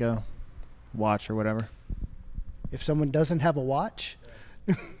have like a watch or whatever? If someone doesn't have a watch?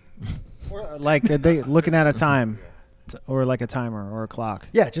 Or like are they looking at a time or like a timer or a clock?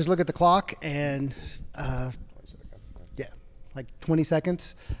 Yeah, just look at the clock and like 20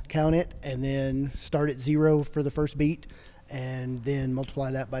 seconds, count it, and then start at 0 for the first beat, and then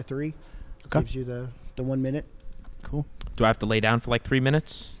multiply that by 3. Okay. Gives you the 1 minute. Cool. Do I have to lay down for like 3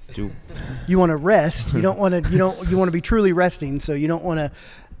 minutes? You want to rest. You don't want to. You want to be truly resting. So you don't want to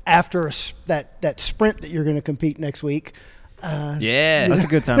after that sprint that you're going to compete next week. That's a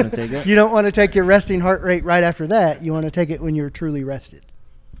good time to take it. You don't want to take your resting heart rate right after that. You want to take it when you're truly rested.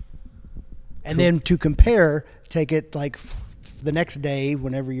 And then to compare, take it like the next day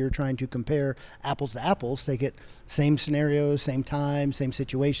whenever you're trying to compare apples to apples, take it same scenarios, same time, same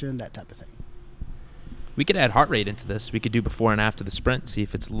situation, that type of thing. We could add heart rate into this. We could do before and after the sprint, see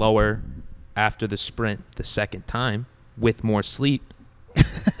if it's lower after the sprint the second time with more sleep.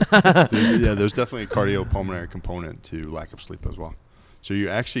 There's definitely a cardiopulmonary component to lack of sleep as well. So you're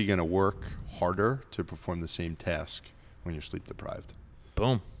actually going to work harder to perform the same task when you're sleep deprived.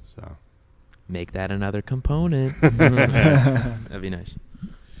 Boom. So make that another component. That'd be nice.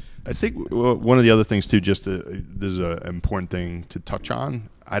 I think one of the other things too, this is an important thing to touch on.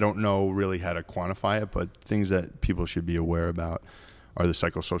 I don't know really how to quantify it, but things that people should be aware about are the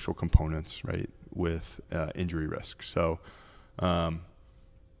psychosocial components, right, with injury risk. So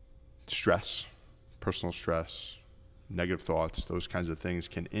stress, personal stress, negative thoughts, those kinds of things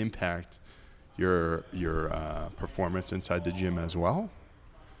can impact your performance inside the gym as well.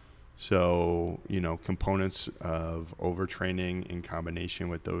 So, components of overtraining in combination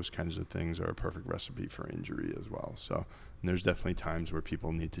with those kinds of things are a perfect recipe for injury as well. So, there's definitely times where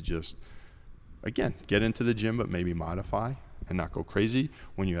people need to just, again, get into the gym, but maybe modify and not go crazy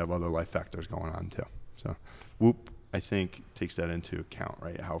when you have other life factors going on too. So Whoop, I think, takes that into account,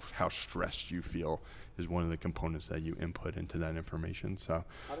 right? How stressed you feel is one of the components that you input into that information. So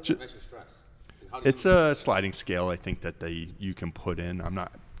How does it measure stress? it's a sliding scale, I think, that you can put in. I'm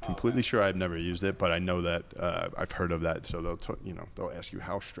not completely sure. I've never used it, but I know that I've heard of that. So they'll ask you,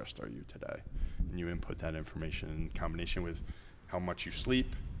 how stressed are you today? And you input that information in combination with how much you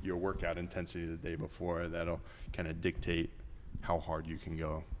sleep, your workout intensity the day before. That'll kind of dictate how hard you can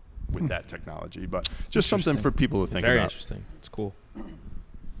go with that technology. But just something for people to think Very about. interesting. It's cool.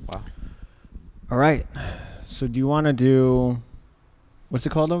 Wow. All right. So do you want to do, what's it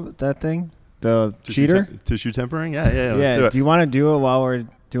called, that thing? The cheater? Tissue tempering? Yeah. Let's Yeah. do it. Do you want to do it while we're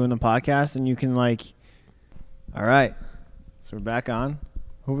doing the podcast? And you can all right. So we're back on.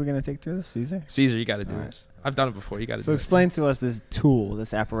 Who are we going to take through this, Caesar? Caesar, you got to do All right. this. I've done it before. You got to So do explain to us this tool,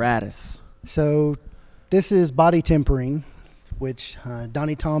 this apparatus. So this is body tempering, which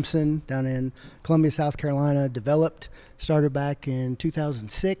Donnie Thompson down in Columbia, South Carolina developed, started back in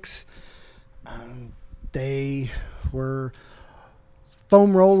 2006. They were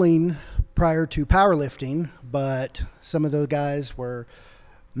foam rolling prior to powerlifting, but some of those guys were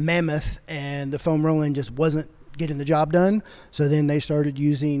mammoth and the foam rolling just wasn't getting the job done. So then they started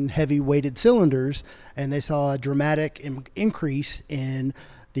using heavy weighted cylinders, and they saw a dramatic increase in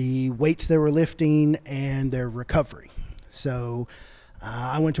the weights they were lifting and their recovery. So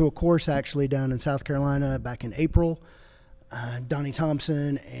I went to a course actually down in South Carolina back in April. Donnie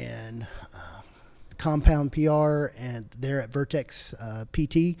Thompson and Compound PR, and they're at Vertex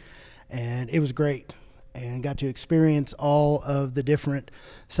PT, and it was great. And got to experience all of the different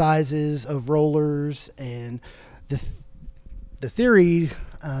sizes of rollers, and the theory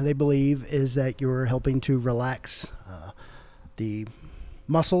they believe is that you're helping to relax the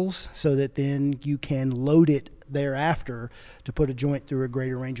muscles so that then you can load it thereafter to put a joint through a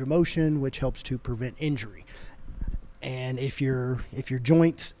greater range of motion, which helps to prevent injury. And if your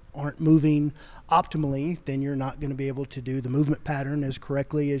joints aren't moving optimally, then you're not going to be able to do the movement pattern as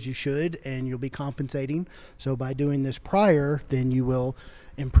correctly as you should, and you'll be compensating. So by doing this prior, then you will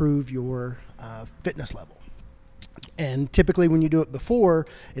improve your fitness level. And typically when you do it before,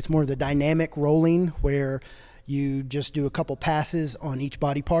 it's more of the dynamic rolling where you just do a couple passes on each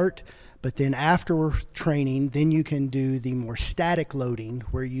body part. But then after training, then you can do the more static loading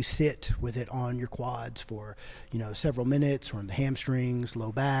where you sit with it on your quads for, several minutes, or on the hamstrings,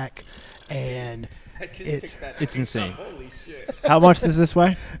 low back. And It's insane. How much does this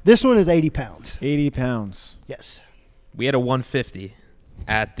weigh? this one is 80 pounds. 80 pounds. Yes. We had a 150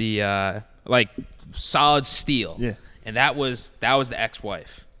 at the solid steel. Yeah. And that was the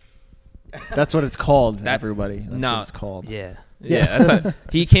ex-wife. That's what it's called, That- everybody. That's no, what it's called. Yeah. Yes.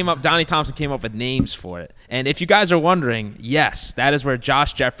 Yeah, Donnie Thompson came up with names for it. And if you guys are wondering, yes, that is where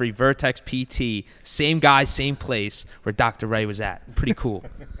Josh Jeffrey, Vertex PT, same guy, same place where Dr. Ray was at. Pretty cool.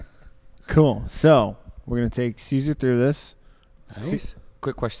 Cool. So we're going to take Caesar through this. Nice.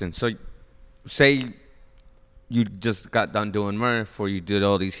 Quick question. So, say you just got done doing Murph, or you did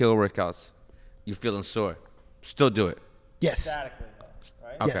all these heel workouts, you're feeling sore. Still do it. Yes. Right?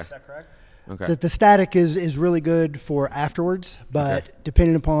 Okay. Yes. Is that correct? Okay. The static is really good for afterwards, but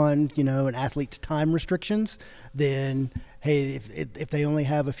depending upon an athlete's time restrictions, then hey, if they only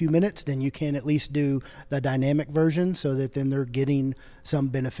have a few minutes, then you can at least do the dynamic version so that then they're getting some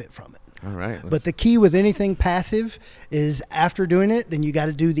benefit from it. All right. But the key with anything passive is after doing it, then you got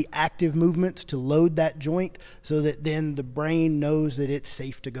to do the active movements to load that joint so that then the brain knows that it's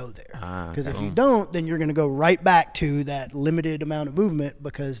safe to go there. Because if you don't, then you're going to go right back to that limited amount of movement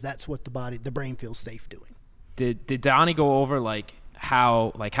because that's what the brain feels safe doing. Did Donnie go over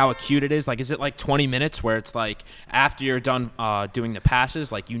how acute it is? Is it 20 minutes where it's after you're done doing the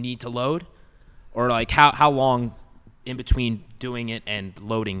passes, you need to load? Or how long in between doing it and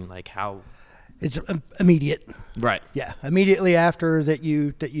loading, how? It's immediate. Right. Yeah, immediately after that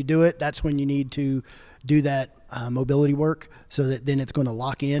you do it, that's when you need to do that mobility work so that then it's going to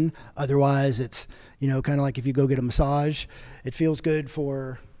lock in. Otherwise, it's kind of like if you go get a massage, it feels good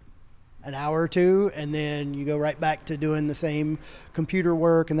for an hour or two, and then you go right back to doing the same computer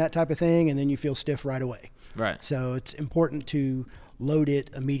work and that type of thing, and then you feel stiff right away. Right. So it's important to load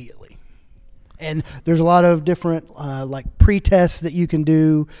it immediately. And there's a lot of different pre-tests that you can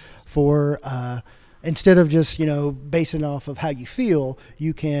do for instead of just basing off of how you feel,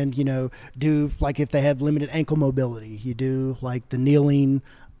 you can do if they have limited ankle mobility, you do the kneeling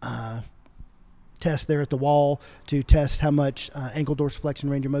test there at the wall to test how much ankle dorsiflexion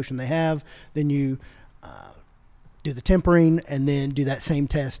range of motion they have. Then you do the tempering, and then do that same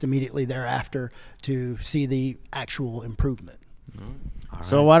test immediately thereafter to see the actual improvement.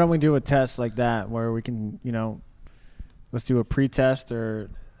 So why don't we do a test like that where we can, let's do a pre-test and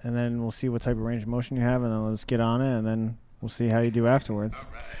then we'll see what type of range of motion you have, and then let's get on it, and then we'll see how you do afterwards.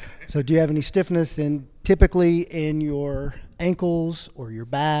 So do you have any stiffness typically in your ankles or your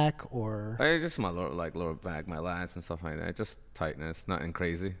back or? Just my lower back, my lats and stuff like that. Just tightness, nothing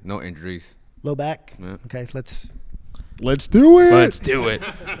crazy, no injuries. Low back? Yeah. Okay, let's do it. Let's do it.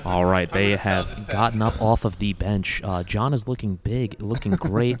 All right, they have gotten up off of the bench. John is looking big, looking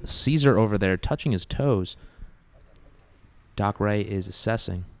great. Caesar over there touching his toes. Doc Ray is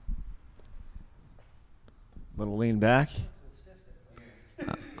assessing. Little lean back.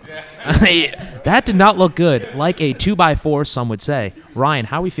 That did not look good. Like a 2x4, some would say. Ryan,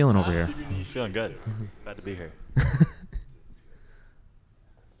 how are we feeling over here? Feeling good. Glad to be here.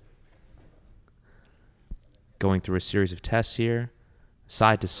 Going through a series of tests here.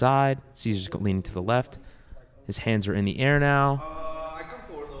 Side to side. Caesar's leaning to the left. His hands are in the air now. I come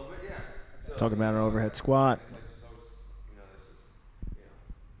forward a little bit, yeah. Talking about an overhead squat.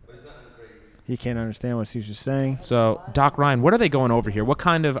 He can't understand what Caesar's saying. So, Doc Ryan, what are they going over here? What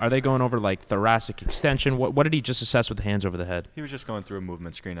kind of, are they going over like thoracic extension? What did he just assess with the hands over the head? He was just going through a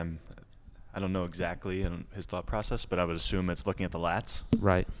movement screen. I don't know exactly his thought process, but I would assume it's looking at the lats.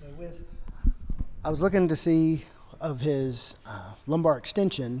 Right. I was looking to see of his lumbar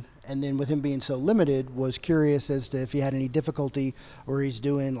extension, and then with him being so limited, was curious as to if he had any difficulty or he's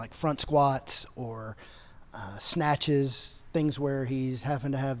doing like front squats or snatches, things where he's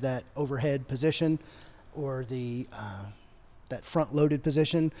having to have that overhead position or the that front loaded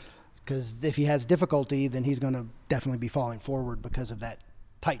position, because if he has difficulty, then he's going to definitely be falling forward because of that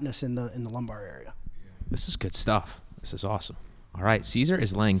tightness in the lumbar area. This is good stuff. This is awesome. All right, Caesar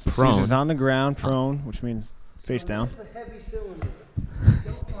is laying prone. Caesar's on the ground, prone, which means face down. With the heavy cylinder, you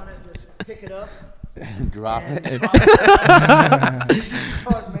don't want to just pick it up Drop it.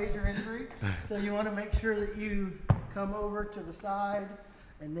 cause major injury. So you want to make sure that you come over to the side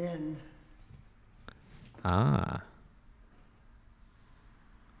and then All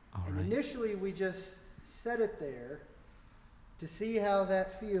and right. initially we just set it there to see how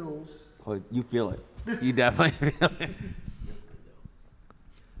that feels. Oh, you feel it. You definitely feel it.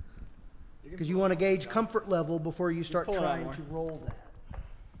 Because you want to gauge comfort level before you start trying to roll that.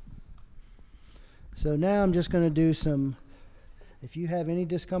 So now I'm just going to do some, if you have any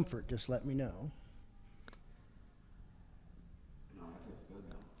discomfort, just let me know.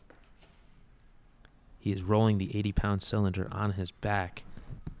 He is rolling the 80-pound cylinder on his back.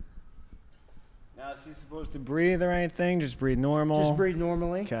 Now, is he supposed to breathe or anything? Just breathe normal? Just breathe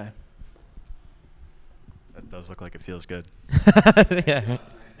normally. Okay. That does look like it feels good. Yeah.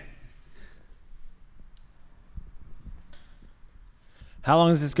 How long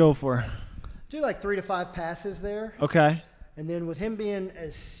does this go for? Do like 3 to 5 passes there. Okay. And then with him being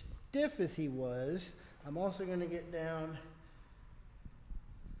as stiff as he was, I'm also going to get down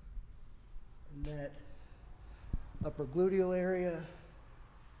in that upper gluteal area.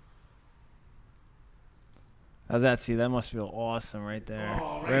 How's that? See, that must feel awesome right there.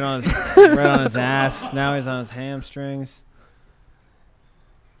 Right on his, right on his ass. Now he's on his hamstrings.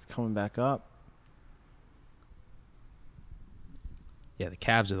 He's coming back up. Yeah, the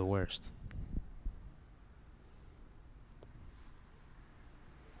calves are the worst.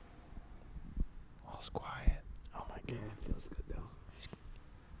 All's quiet. Oh, my God. It feels good,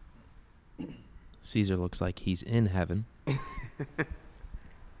 though. Caesar looks like he's in heaven.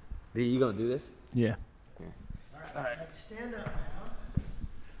 You gonna do this? Yeah. All right. Stand up now.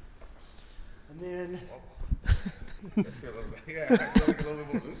 And then.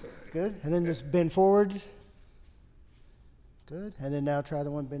 Good. And then just bend forward. Good. And then now try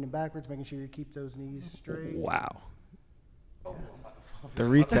the one bending backwards, making sure you keep those knees straight. Wow. The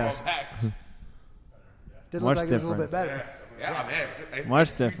retest. Did Much look like it was a little different. bit better. Yeah, man.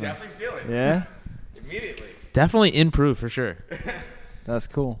 Much different. Definitely feel it. Yeah? Immediately. Definitely improve for sure. That's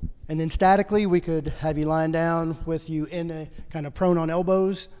cool. And then statically, we could have you lying down with you in a kind of prone on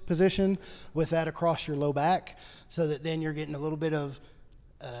elbows position with that across your low back, so that then you're getting a little bit of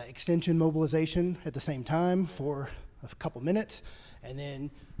extension mobilization at the same time for a couple minutes, and then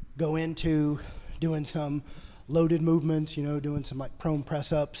go into doing some loaded movements, doing some like prone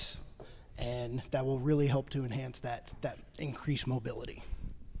press ups, and that will really help to enhance that increased mobility.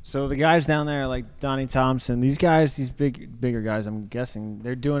 So the guys down there, like Donnie Thompson, these guys, these bigger guys, I'm guessing,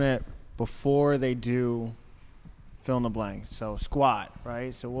 they're doing it before they do fill in the blank. So squat,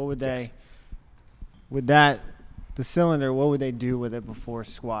 right? So what would they, with that, the cylinder, what would they do with it before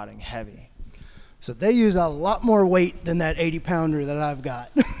squatting heavy? So they use a lot more weight than that 80-pounder that I've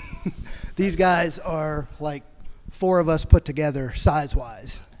got. These guys are like 4 of us put together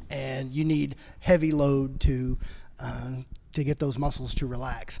size-wise, and you need heavy load to get those muscles to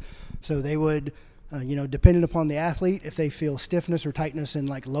relax. So they would, depending upon the athlete, if they feel stiffness or tightness in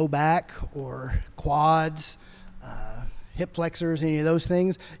like low back or quads, hip flexors, any of those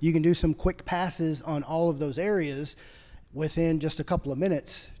things, you can do some quick passes on all of those areas within just a couple of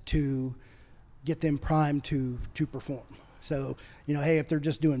minutes to get them primed to perform. So, hey, if they're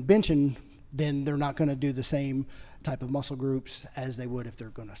just doing benching, then they're not going to do the same type of muscle groups as they would if they're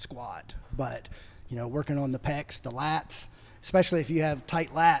going to squat. But, working on the pecs, the lats, especially if you have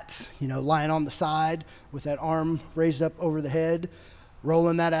tight lats, lying on the side with that arm raised up over the head,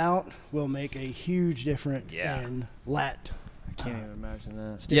 rolling that out will make a huge difference in lat. I can't even imagine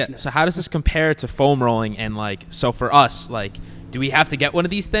that. Yeah. Stiffness. So how does this compare to foam rolling? And so for us, do we have to get one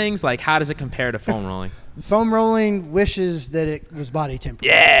of these things? How does it compare to foam rolling? Foam rolling wishes that it was body temperature.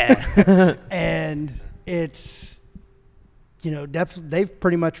 Yeah. And it's, they've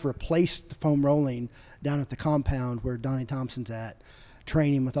pretty much replaced the foam rolling down at the compound where Donnie Thompson's at,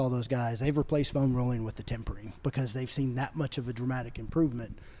 training with all those guys. They've replaced foam rolling with the tempering because they've seen that much of a dramatic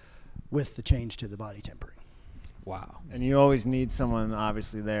improvement with the change to the body tempering. Wow. And you always need someone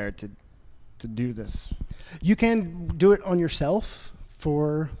obviously there to do this. You can do it on yourself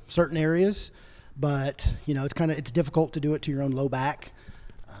for certain areas, but it's difficult to do it to your own low back.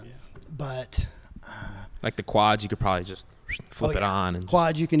 But Like the quads, you could probably just flip it on. And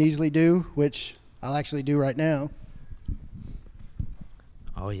quads you can easily do, which I'll actually do right now.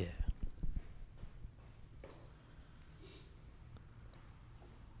 Oh, yeah.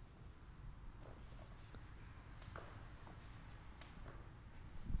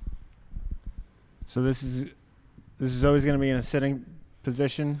 So this is always going to be in a sitting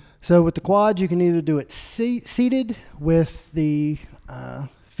position. So with the quads, you can either do it seated with the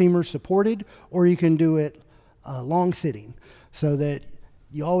femur supported, or you can do it long sitting, so that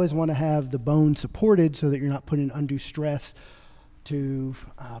you always want to have the bone supported so that you're not putting undue stress to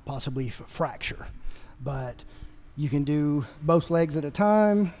possibly fracture. But you can do both legs at a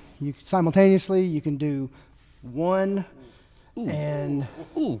time. Simultaneously, you can do one, and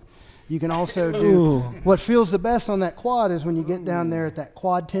you can also do what feels the best on that quad is when you get down there at that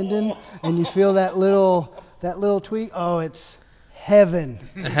quad tendon and you feel that little tweak. Oh, it's heaven.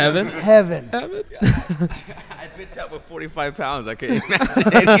 Heaven? Heaven. I bitch out with 45 pounds. I can't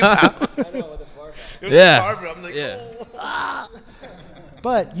imagine 80 pounds. Yeah. Barbara, I'm like, Yeah. oh.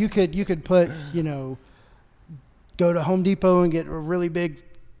 But you could put, go to Home Depot and get a really big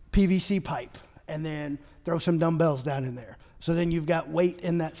PVC pipe and then throw some dumbbells down in there. So then you've got weight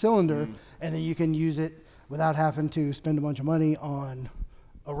in that cylinder, and then you can use it without having to spend a bunch of money on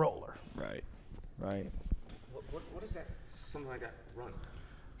a roller. Right. What is that? Something like that run?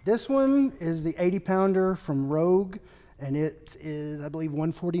 This one is the 80-pounder from Rogue, and it is, I believe,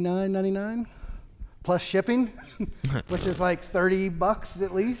 $149.99 plus shipping, which is like $30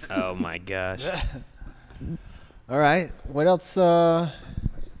 at least. Oh, my gosh. All right. What else?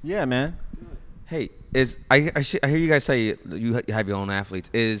 Yeah, man. Hey, I hear you guys say you have your own athletes.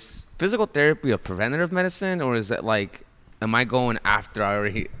 Is physical therapy a preventative medicine, or is it am I going after I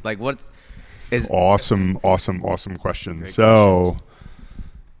already what's is Awesome question. So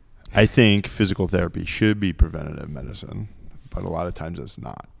I think physical therapy should be preventative medicine, but a lot of times it's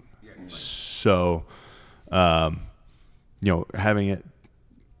not. So, having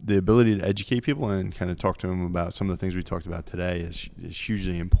the ability to educate people and kind of talk to them about some of the things we talked about today is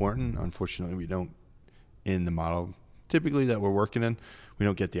hugely important. Unfortunately, we don't, in the model typically that we're working in, we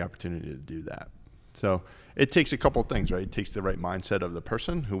don't get the opportunity to do that. So it takes a couple things, right? It takes the right mindset of the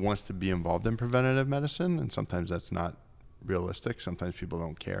person who wants to be involved in preventative medicine, and sometimes that's not realistic. Sometimes people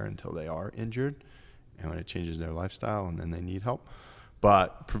don't care until they are injured and when it changes their lifestyle and then they need help.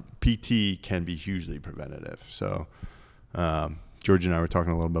 But PT can be hugely preventative. So George and I were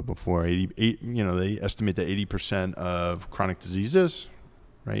talking a little bit before. They estimate that 80% of chronic diseases,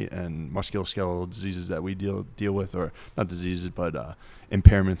 right, and musculoskeletal diseases that we deal with, or not diseases, but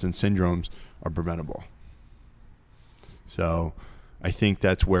impairments and syndromes, are preventable. So I think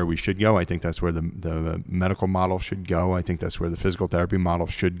that's where we should go. I think that's where the medical model should go. I think that's where the physical therapy model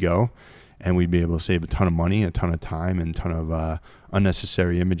should go. And we'd be able to save a ton of money, a ton of time, and a ton of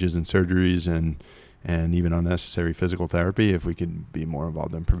unnecessary images and surgeries and even unnecessary physical therapy if we could be more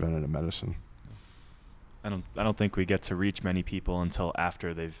involved in preventative medicine. I don't think we get to reach many people until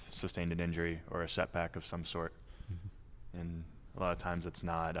after they've sustained an injury or a setback of some sort. Mm-hmm. And a lot of times it's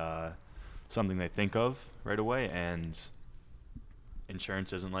not something they think of right away, and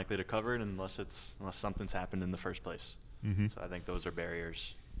insurance isn't likely to cover it unless something's happened in the first place. Mm-hmm. So I think those are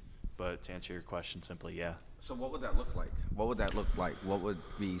barriers. But to answer your question simply, yeah. So what would that look like? What would that look like? What would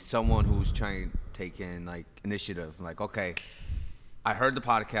be someone who's trying to take in like initiative? Like, okay, I heard the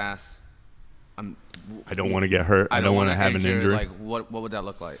podcast. I don't want to get hurt. I don't want to have an injury. Like, what would that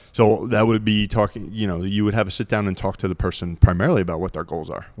look like? So that would be talking, you would have a sit down and talk to the person primarily about what their goals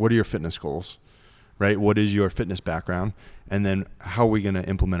are. What are your fitness goals, right? What is your fitness background? And then how are we going to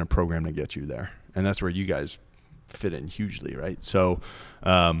implement a program to get you there? And that's where you guys fit in hugely, right? So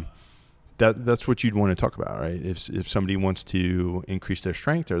that's what you'd want to talk about, right? If somebody wants to increase their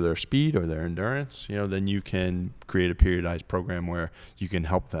strength or their speed or their endurance, then you can create a periodized program where you can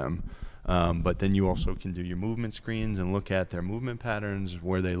help them. But then you also can do your movement screens and look at their movement patterns,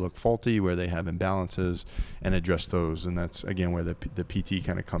 where they look faulty, where they have imbalances, and address those. And that's, again, where the PT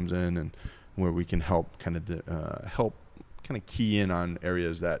kind of comes in, and where we can help kind of key in on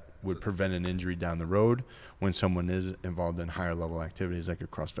areas that would prevent an injury down the road when someone is involved in higher level activities like a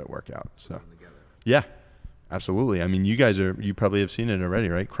CrossFit workout. So, yeah, absolutely. I mean, you probably have seen it already,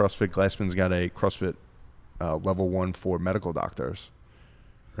 right? CrossFit Glassman's got a CrossFit level 1 for medical doctors.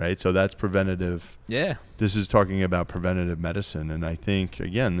 Right, so that's preventative. Yeah. This is talking about preventative medicine, and I think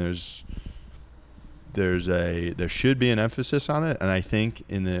again, there should be an emphasis on it, and I think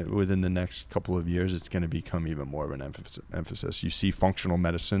within the next couple of years, it's going to become even more of an emphasis. You see functional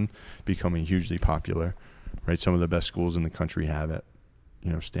medicine becoming hugely popular, right? Some of the best schools in the country have it.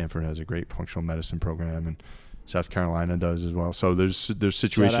 Stanford has a great functional medicine program, and South Carolina does as well. So there's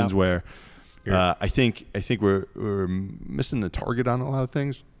situations where. I think we're missing the target on a lot of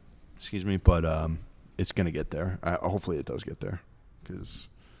things. Excuse me, but it's going to get there. Hopefully, it does get there, because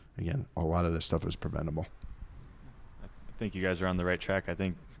again, a lot of this stuff is preventable. I think you guys are on the right track. I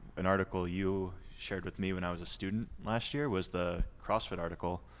think an article you shared with me when I was a student last year was the CrossFit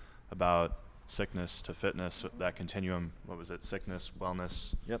article about sickness to fitness, that continuum. What was it? Sickness,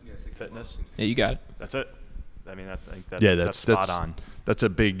 wellness, fitness. Yeah, you got it. That's it. I mean, I think that's spot on. That's a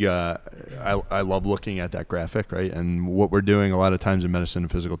big. I love looking at that graphic, right? And what we're doing a lot of times in medicine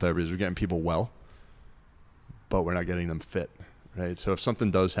and physical therapy is we're getting people well, but we're not getting them fit, right? So if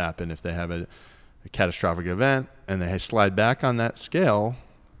something does happen, if they have a catastrophic event and they slide back on that scale,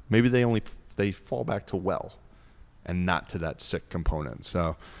 maybe they fall back to well, and not to that sick component.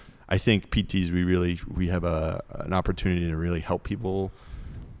 So I think PTs we have an opportunity to really help people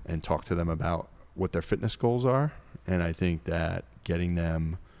and talk to them about what their fitness goals are, and I think that getting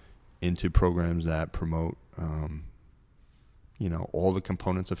them into programs that promote all the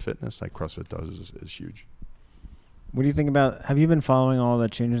components of fitness like CrossFit does is huge. What do you think about, have you been following all the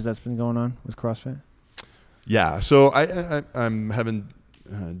changes that's been going on with CrossFit? Yeah, so I haven't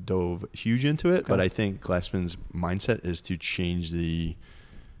dove huge into it, Okay. but I think Glassman's mindset is to change the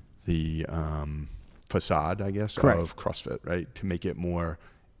facade, I guess, Correct. of CrossFit, right? To make it more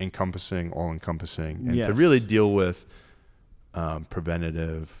all-encompassing, and Yes. to really deal with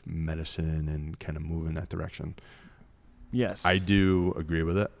preventative medicine and kind of move in that direction. Yes. I do agree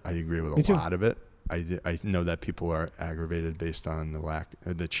with it. I agree with Me a too. lot of it. I know that people are aggravated based on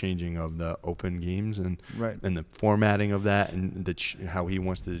the changing of the open games and Right. and the formatting of that, and how he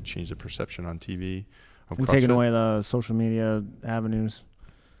wants to change the perception on TV of And CrossFit. taking away the social media avenues.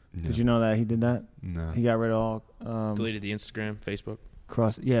 No. Did you know that he did that? No. He got rid of all Deleted the Instagram, Facebook.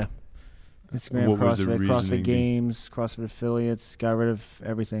 Instagram, What was the CrossFit, reasoning CrossFit Games, CrossFit affiliates, got rid of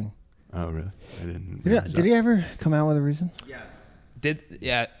everything. Oh, really? I didn't. Did realize he that. ever come out with a reason? Yes.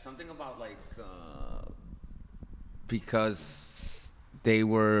 Something about because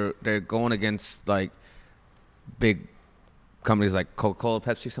they're going against like big companies like Coca-Cola,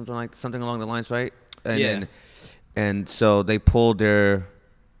 Pepsi, something along the lines, right? And so they pulled their,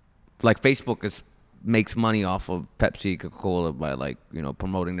 like, Facebook makes money off of Pepsi, Coca-Cola by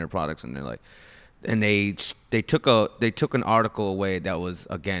promoting their products, and they're like, and they took an article away that was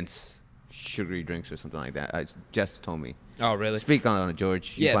against sugary drinks or something like that. Jess told me. Oh, really? Speak on it,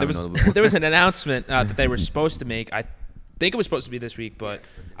 George. You Yeah, probably know a little bit more. there was an announcement that they were supposed to make. I think it was supposed to be this week, but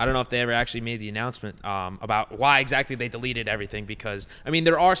I don't know if they ever actually made the announcement about why exactly they deleted everything, because, I mean,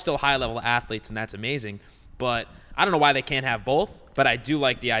 there are still high-level athletes, and that's amazing, but I don't know why they can't have both, but I do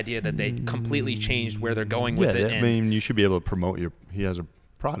like the idea that they completely changed where they're going with it. I mean, you should be able to promote he has a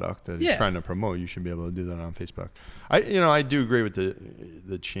product that he's Yeah. trying to promote. You should be able to do that on Facebook. I do agree with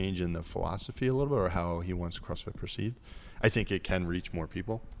the change in the philosophy a little bit, or how he wants CrossFit perceived. I think it can reach more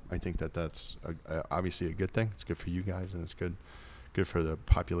people. I think that's obviously a good thing. It's good for you guys, and it's good for the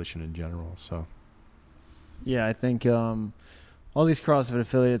population in general. So, Yeah, I think all these CrossFit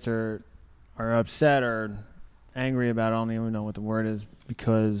affiliates are upset or angry about. I don't even know what the word is,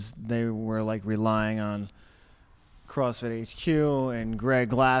 because they were like relying on CrossFit HQ and Greg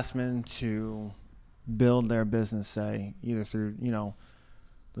Glassman to build their business, say, either through,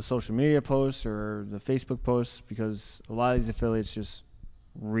 the social media posts or the Facebook posts, because a lot of these affiliates just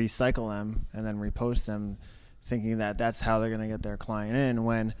recycle them and then repost them, thinking that that's how they're going to get their client in,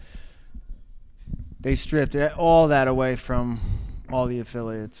 when they stripped all that away from all the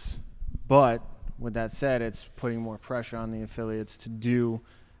affiliates. But with that said, it's putting more pressure on the affiliates to do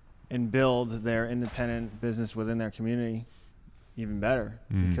and build their independent business within their community even better,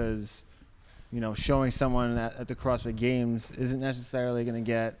 because showing someone at the CrossFit Games isn't necessarily going to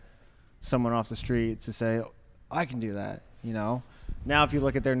get someone off the street to say, oh, I can do that. Now if you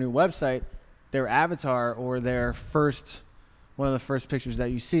look at their new website, their avatar or one of the first pictures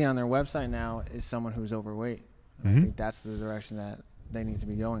that you see on their website now is someone who's overweight. I think that's the direction that they need to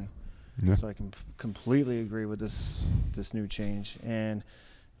be going. Yeah. So I can completely agree with this new change. And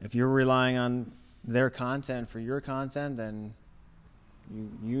if you're relying on their content for your content, then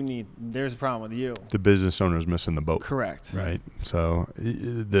there's a problem with you. The business owner is missing the boat. Correct. Right. So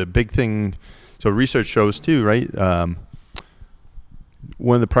the big thing, research shows too, right?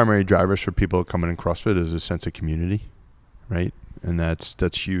 One of the primary drivers for people coming in CrossFit is a sense of community, right? And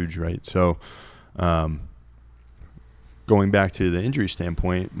that's huge, right? So going back to the injury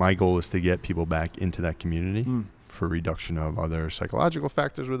standpoint, my goal is to get people back into that community for reduction of other psychological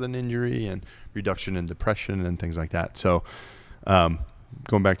factors with an injury and reduction in depression and things like that. So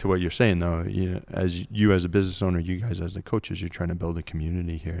going back to what you're saying, though, as a business owner, you guys as the coaches, you're trying to build a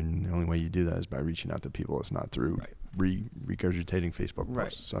community here, and the only way you do that is by reaching out to people. It's not through regurgitating Facebook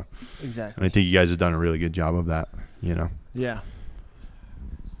posts. So Exactly. and I think you guys have done a really good job of that. Yeah.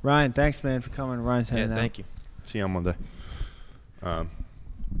 Ryan, thanks, man, for coming. Ryan's heading out. Thank you. See you on Monday.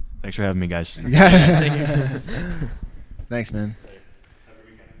 Thanks for having me, guys. Thanks, man.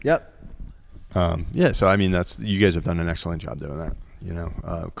 Yep. So I mean, you guys have done an excellent job doing that.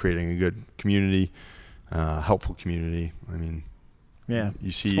 Creating a good community, helpful community. I mean, yeah,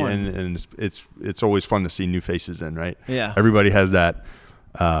 you see, and it's always fun to see new faces in, right? Yeah. Everybody has that.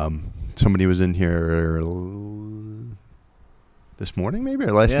 Somebody was in here this morning, maybe,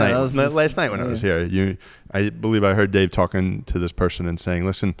 or last night. Last night when I was here, I believe I heard Dave talking to this person and saying,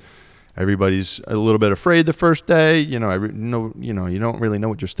 "Listen, everybody's a little bit afraid the first day. You don't really know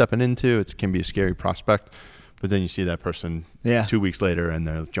what you're stepping into. It can be a scary prospect." But then you see that person 2 weeks later, and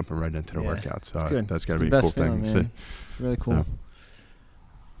they're jumping right into the workout. So that's got to be a cool thing to see. It's really cool.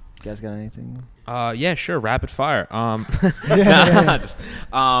 You guys got anything? Yeah, sure. Rapid fire.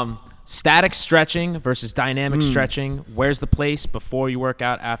 Static stretching versus dynamic stretching. Where's the place before you work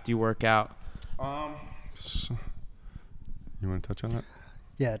out, after you work out? So you want to touch on that?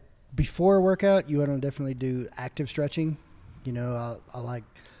 Yeah. Before a workout, you want to definitely do active stretching. I like,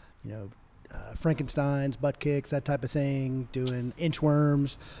 Frankenstein's, butt kicks, that type of thing, doing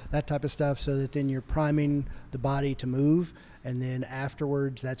inchworms, that type of stuff, so that then you're priming the body to move, and then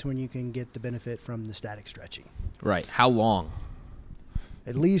afterwards, that's when you can get the benefit from the static stretching. Right. How long?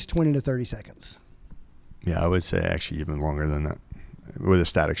 At least 20 to 30 seconds. Yeah, I would say actually even longer than that. With a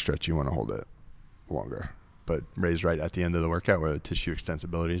static stretch, you want to hold it longer, but raise right at the end of the workout where the tissue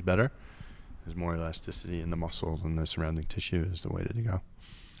extensibility is better. There's more elasticity in the muscles and the surrounding tissue is the way to go.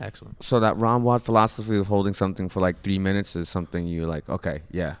 Excellent. So that Ron Watt philosophy of holding something for like 3 minutes is something you like, okay,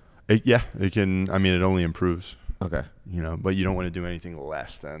 yeah. It can, it only improves. Okay. But you don't want to do anything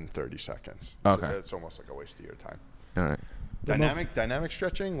less than 30 seconds. Okay. So it's almost like a waste of your time. All right. Dynamic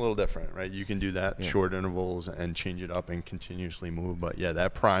stretching, a little different, right? You can do that short intervals and change it up and continuously move. But yeah,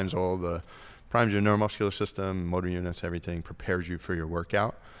 that primes your neuromuscular system, motor units, everything, prepares you for your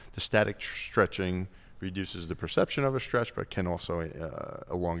workout. The static stretching reduces the perception of a stretch, but can also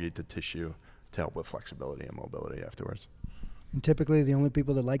elongate the tissue to help with flexibility and mobility afterwards. And typically the only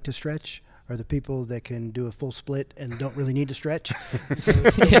people that like to stretch are the people that can do a full split and don't really need to stretch. So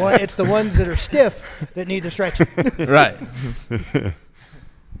it's the ones that are stiff that need the stretching. Right.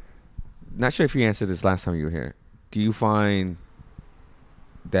 Not sure if you answered this last time you were here. Do you find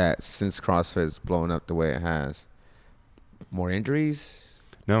that since CrossFit's blown up the way it has, more injuries?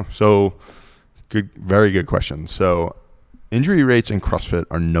 No. So very good question. So injury rates in CrossFit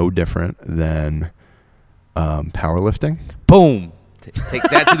are no different than powerlifting. Boom. Take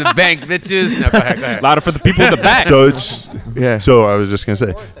that to the bank, bitches. No, go ahead. Louder for the people in the back. So So I was just gonna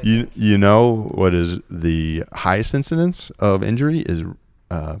say, you know what is the highest incidence of injury is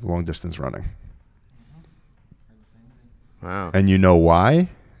long distance running. Wow. And you know why?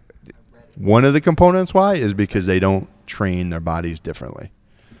 One of the components why is because they don't train their bodies differently,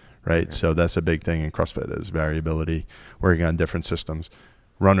 right? So that's a big thing in CrossFit is variability, working on different systems.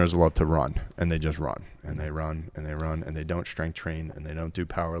 Runners love to run, and they just run, and they run, and they run, and they don't strength train, and they don't do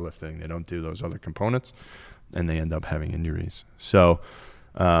powerlifting. They don't do those other components, and they end up having injuries. So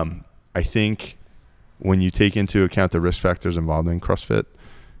I think when you take into account the risk factors involved in CrossFit,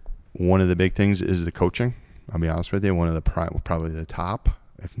 one of the big things is the coaching. I'll be honest with you. One of the probably the top,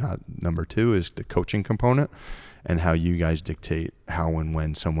 if not number 2, is the coaching component and how you guys dictate how and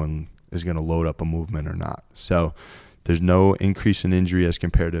when someone is going to load up a movement or not. So there's no increase in injury as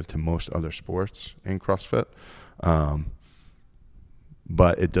comparative to most other sports in CrossFit.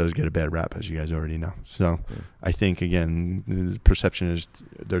 But it does get a bad rap, as you guys already know. So I think, again, the perception is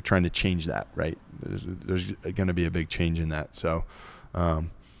they're trying to change that, right? There's going to be a big change in that. So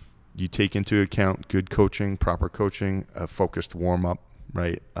you take into account good coaching, proper coaching, a focused warm-up,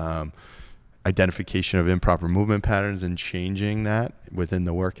 right? Identification of improper movement patterns and changing that within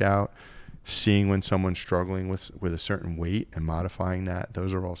the workout, seeing when someone's struggling with a certain weight and modifying that.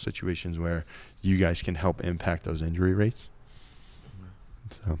 Those are all situations where you guys can help impact those injury rates.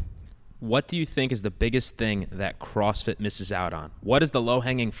 So, what do you think is the biggest thing that CrossFit misses out on? What is the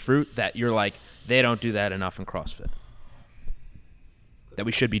low-hanging fruit that you're like, they don't do that enough in CrossFit, that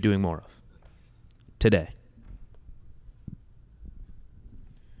we should be doing more of today?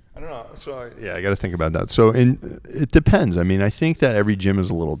 I don't know. So yeah, I got to think about that. So it depends. I mean, I think that every gym is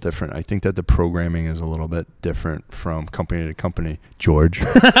a little different. I think that the programming is a little bit different from company to company. George.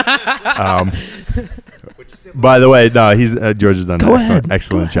 By the way, no, George has done an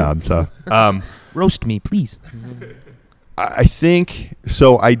excellent job. So roast me, please. I think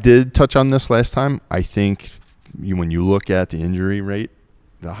so. I did touch on this last time. I think when you look at the injury rate,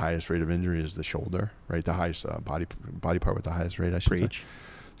 the highest rate of injury is the shoulder, right? The highest body part with the highest rate, I should say.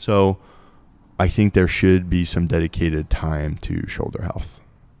 So I think there should be some dedicated time to shoulder health.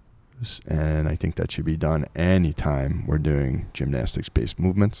 And I think that should be done anytime we're doing gymnastics-based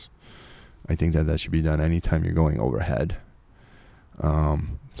movements. I think that should be done anytime you're going overhead.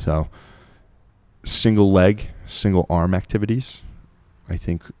 So single leg, single arm activities, I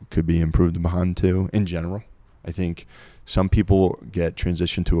think could be improved upon too in general. I think some people get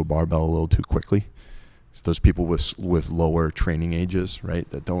transitioned to a barbell a little too quickly. Those people with lower training ages, right,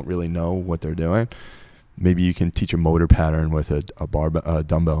 that don't really know what they're doing. Maybe you can teach a motor pattern with a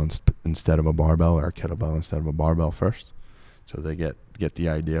dumbbell instead of a barbell, or a kettlebell instead of a barbell first, so they get the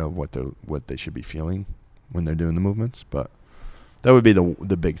idea of what they should be feeling when they're doing the movements. But that would be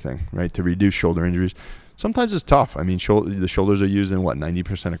the big thing, right, to reduce shoulder injuries. Sometimes it's tough. I mean, the shoulders are used in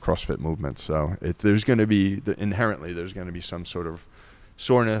 90% of CrossFit movements. So there's going to be inherently there's going to be some sort of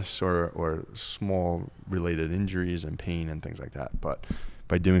soreness or small related injuries and pain and things like that. But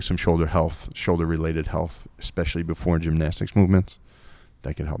by doing some shoulder related health, especially before gymnastics movements,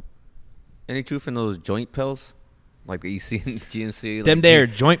 that can help. Any truth in those joint pills? Like that you see in GNC? Them there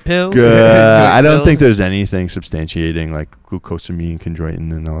joint pills? I don't think there's anything substantiating like glucosamine,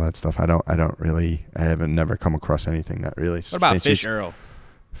 chondroitin, and all that stuff. I haven't never come across anything that really. What about fish oil?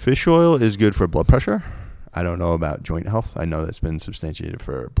 Fish oil is good for blood pressure. I don't know about joint health. I know that's been substantiated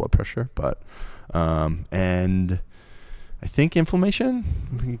for blood pressure, but and I think inflammation.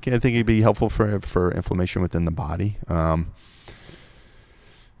 I think it'd be helpful for inflammation within the body.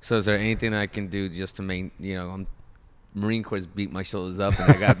 So is there anything I can do just to Marine Corps beat my shoulders up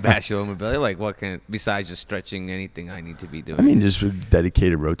and I got bad shoulder mobility? Like besides just stretching, anything I need to be doing? I mean, just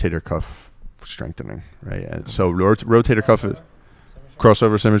dedicated rotator cuff strengthening, right? And so rotator cuff is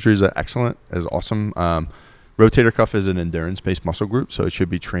crossover symmetry is excellent, is awesome. Rotator cuff is an endurance-based muscle group, so it should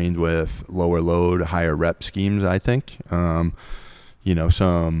be trained with lower load, higher rep schemes, I think.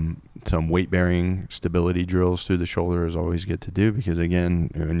 Some weight-bearing stability drills through the shoulder is always good to do because,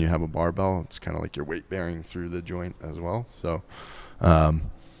 again, when you have a barbell, it's kind of like you're weight-bearing through the joint as well. So, dedicated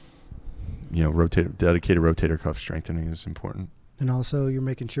rotator cuff strengthening is important. And also, you're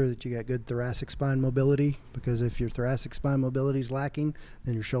making sure that you got good thoracic spine mobility, because if your thoracic spine mobility is lacking,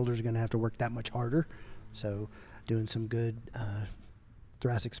 then your shoulders are going to have to work that much harder. So doing some good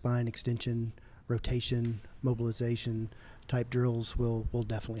thoracic spine extension, rotation, mobilization type drills will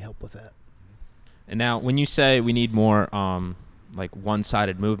definitely help with that. And now when you say we need more like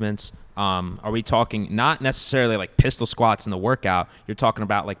one-sided movements, are we talking not necessarily like pistol squats in the workout? You're talking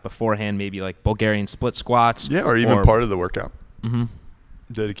about like beforehand, maybe like Bulgarian split squats? Yeah, or even part of the workout. Mm-hmm.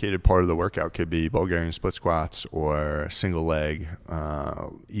 Dedicated part of the workout could be Bulgarian split squats or single leg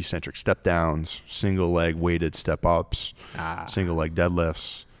eccentric step downs, single leg weighted step ups, single leg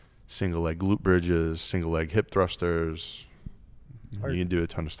deadlifts, single leg glute bridges, single leg hip thrusters. You can do a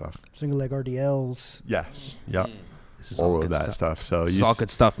ton of stuff. Single leg RDLs. Yes. Yep. This is all of good that stuff. So This is all good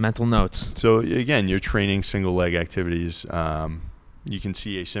stuff. Mental notes. So again, you're training single leg activities. You can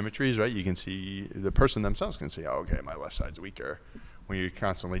see asymmetries, right? You can see the person themselves can see, oh, okay, my left side's weaker. When you're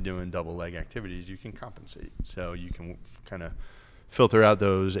constantly doing double leg activities, you can compensate. So you can kind of filter out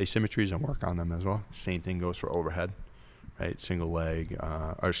those asymmetries and work on them as well. Same thing goes for overhead, right? Single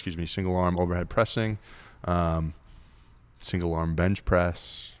arm overhead pressing, single arm bench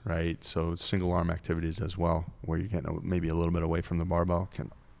press, right? So single arm activities as well, where you get maybe a little bit away from the barbell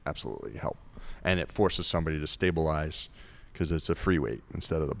can absolutely help. And it forces somebody to stabilize because it's a free weight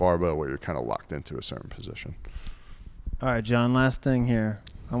instead of the barbell where you're kind of locked into a certain position. All right, John, last thing here.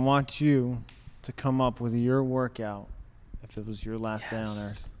 I want you to come up with your workout if it was your last day on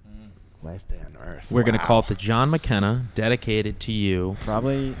earth. Last day on earth. We're going to call it the John McKenna, dedicated to you.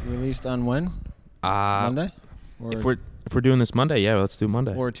 Probably released on when? Monday? Or, If we're doing this Monday, yeah, let's do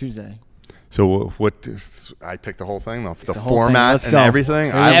Monday. or Tuesday. So I picked the whole thing, the whole thing. format Let's and go.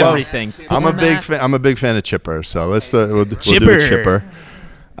 everything. Everything. I'm a big Format. I'm a big fan of chipper. So we'll do a Chipper. chipper.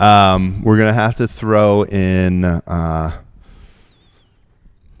 We're gonna have to throw in. We're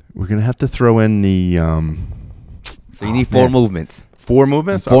gonna have to throw in the. So you need 4 movements. 4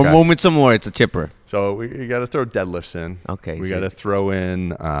 movements. 4 Okay. movements or more. It's a chipper. So we got to throw deadlifts in. Okay. We so got to throw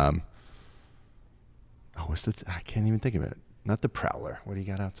in. What's the? I can't even think of it. Not the prowler. What do you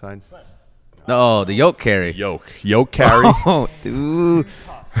got outside? Oh, the yoke carry. Yoke carry. Oh, dude.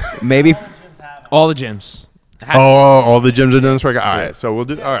 Maybe. All the gyms. It has All the gyms are doing this workout. All right, so we'll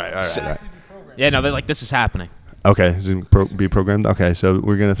do. All right. Yeah, no, they're like, this is happening. Okay, is it be programmed? Okay, so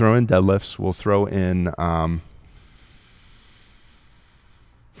we're gonna throw in deadlifts. We'll throw in. I'm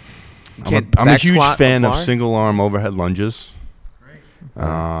a huge fan of single arm overhead lunges. Great.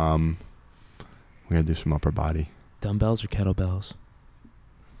 We're gonna do some upper body Dumbbells or kettlebells?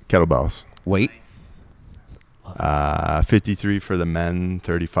 kettlebells. Weight. 53 for the men,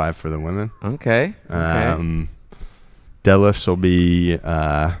 35 for the women. Okay. Deadlifts will be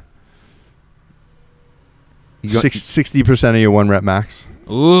 60% of your 1 rep max.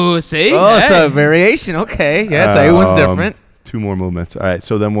 Ooh, see? Oh, Hey. so variation. Okay. Yeah, so everyone's different. 2 more movements. All right,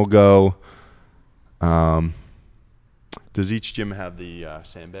 so then we'll go. Does each gym have the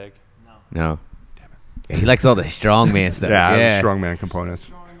sandbag? No. Damn it. Yeah, he likes all the strongman stuff. Yeah, Yeah. the strongman components.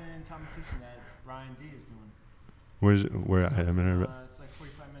 Strongman competition that Ryan D is doing. Where's it? Where I haven't heard of it. It's like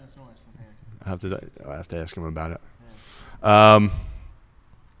 45 minutes north from here. I have to ask him about it.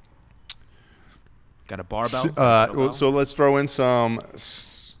 Got a barbell? So let's throw in some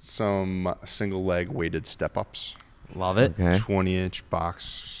single leg weighted step ups. Love it. Okay. 20-inch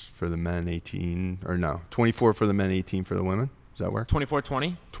box for the men, 24 for the men, 18 for the women. Does that work?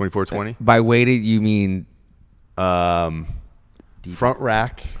 24-20? 24-20. By weighted, you mean Front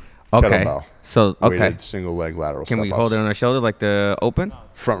rack. okay? Kettlebell. So okay. Weighted single leg lateral. Can we step-ups. hold it on our shoulder like the open?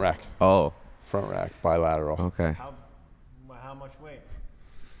 Front rack. Oh. Front rack. Bilateral. Okay. How much weight?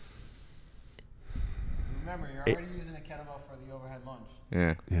 Remember, you're already using a kettlebell for the overhead lunge.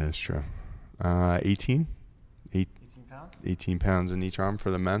 Yeah. Yeah, that's true. 18 pounds? 18 pounds in each arm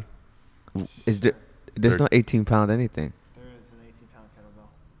for the men. There's no 18-pound anything. There is an 18-pound kettlebell.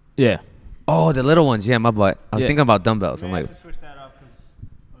 Yeah. Oh, the little ones. Yeah, my butt. I was Yeah. thinking about dumbbells. We I'm may like, have to switch that up because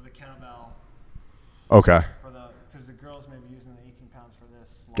of the kettlebell Okay. because the girls may be using the 18 pounds for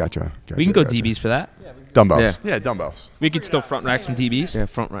this. Gotcha. We can go DBs for that. Dumbbells. Yeah, dumbbells. We could still front rack some DBs. yeah,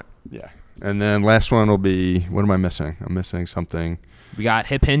 front right. Yeah. And then last one will be, what am I missing? I'm missing something. We got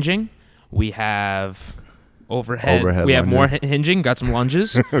hip hinging. We have overhead. Overhead We have more lunging. hinging. Got some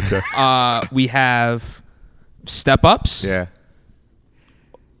lunges. Okay. We have step ups. Yeah.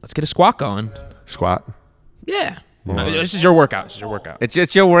 Let's get a squat going. Squat. Yeah. This is your workout. This is your workout. It's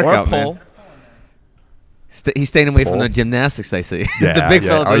your Or a workout, pull. man. He's staying away from Pull. the gymnastics. I see. Yeah, the big yeah.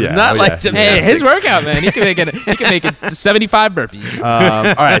 fella Oh, does yeah. not Oh, like yeah. Hey, gymnastics. his workout, man. He can make it. He can make it to 75 burpees.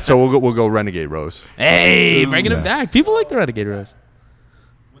 All right, so we'll go renegade rows. Hey, bringing Yeah. him back. People like the renegade rows.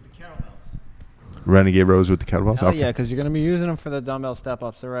 With the kettlebells. Renegade rows with the kettlebells. Hell Okay. yeah, because you're going to be using them for the dumbbell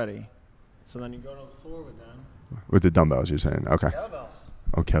step-ups already. So then you go to the floor with them. With the dumbbells, you're saying. Okay. Kettlebells.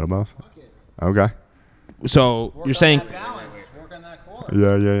 Oh, kettlebells. Okay. So you're saying. balance. Work on that core.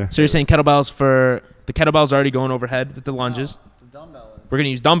 Yeah. So you're saying kettlebells for the kettlebells already going overhead with the lunges. The dumbbell is. We're gonna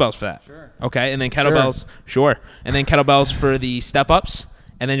use dumbbells for that. Sure. Okay, and then kettlebells. Sure. And then kettlebells for the step ups,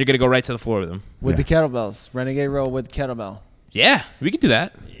 and then you're gonna go right to the floor with them. With Yeah. the kettlebells. Renegade row with kettlebell. Yeah, we could do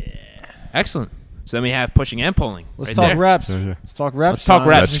that. Yeah. Excellent. So then we have pushing and pulling. Let's right talk there. reps. Yeah. Let's talk reps. Let's talk John.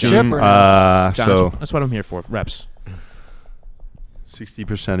 reps, This is John. chipper now. John, So that's what I'm here for. Reps.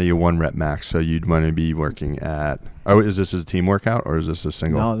 60% of your 1 rep max. So you'd want to be working at. Oh, is this a team workout or is this a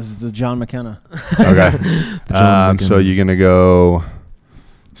single? No, this is the John McKenna. Okay. John So you're gonna go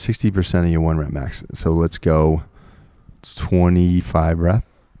 60% of your 1 rep max. So let's go 25 rep,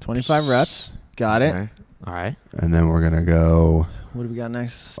 25 reps. Got it. Okay. All right. and then we're gonna go What do we got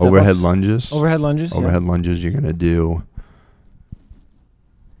next? Step overhead ups? lunges. Overhead lunges. Overhead lunges. You're gonna do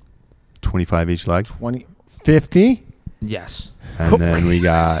 25 each leg, 20, 50. Yes. and then we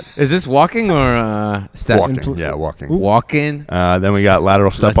got Is this walking or step? walking. Yeah, walking. Walking. Then we got lateral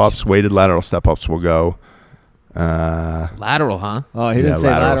step ups. Weighted lateral step ups will go. Lateral, huh? Oh, he didn't say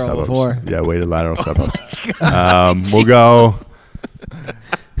lateral step-ups. before. Yeah, weighted lateral step ups. We'll go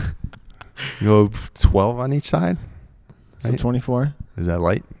 12 on each side. So Right. 24. Is that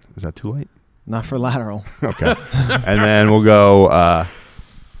light? Is that too light? Not for lateral. Okay. And then we'll go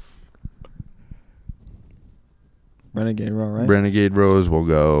Renegade row, right? renegade rows. We'll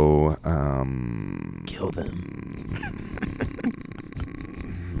go Kill them.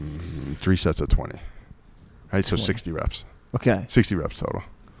 3 sets of 20. Right, so 20. 60 reps. Okay. 60 reps total.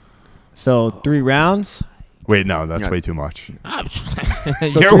 So 3 rounds. Wait, no, that's Yeah. way too much.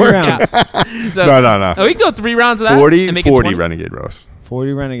 So Your 3 workout. rounds. So, No. Oh, we can go 3 rounds of that. 40, and make it 40 20? renegade rows.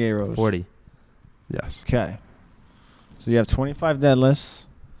 40 renegade rows. 40. Yes. Okay. So you have 25 deadlifts,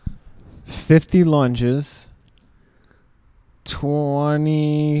 50 lunges,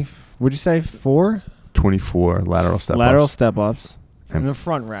 20. What'd you say? 4 24 lateral step lateral ups. step ups in And the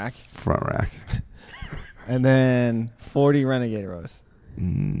front rack, front rack. and then 40 renegade rows.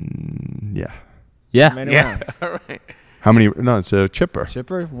 Yeah. Yeah. How many Yeah. rounds? All right. How many? No, it's a chipper.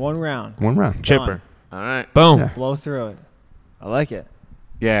 Chipper, 1 round. 1 round. Chipper. All right. Boom. Yeah. Blow through it. I like it.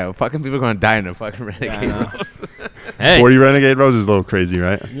 Yeah, well, fucking people are gonna die in the fucking renegade know. rows. Hey. 40 renegade rows is a little crazy,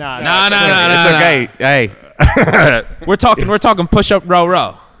 right? Nah, No. It's okay. Hey. We're talking push up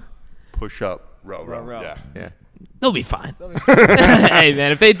row. Push up, row. row. Yeah. Yeah. They'll be fine. Hey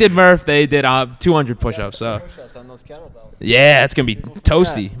man, if they did Murph, they did 200 push-ups. So Push-ups on those kettlebells. yeah, it's gonna be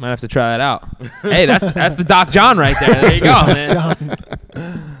toasty. Might have to try that out. Hey, that's the Doc John right there. There you go, man.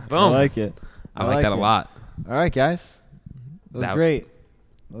 Boom. I like it. I like that a it. lot. All right, guys. That was That- great.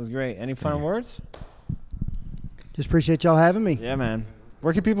 That was great. Any final words? Just appreciate y'all having me. Yeah, man.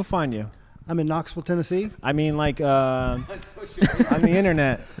 Where can people find you? I'm in Knoxville, Tennessee. I mean, like on the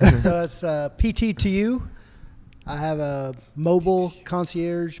internet. So it's PT to you. I have a mobile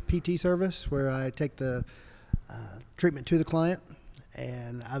concierge PT service where I take the treatment to the client.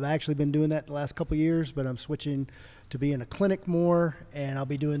 And I've actually been doing that the last couple of years, but I'm switching to be in a clinic more, and I'll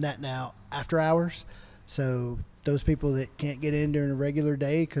be doing that now after hours. So those people that can't get in during a regular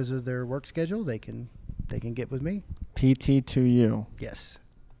day because of their work schedule, they can get with me. PT2U. Yes.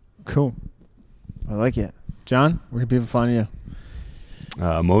 Cool. I like it. John, where can people find you?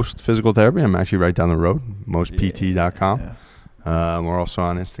 Most physical therapy. I'm actually right down the road. Mostpt.com. We're also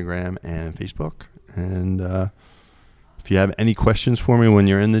on Instagram and Facebook. And if you have any questions for me when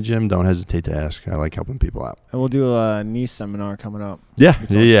you're in the gym, don't hesitate to ask. I like helping people out. And we'll do a knee seminar coming up. Yeah, We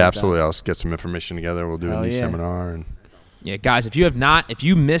talked about absolutely. I'll get some information together. We'll do Hell a knee yeah. seminar. And Yeah, guys, if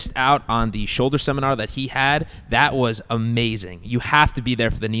you missed out on the shoulder seminar that he had, that was amazing. You have to be there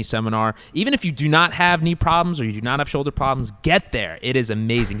for the knee seminar. Even if you do not have knee problems or you do not have shoulder problems, get there. It is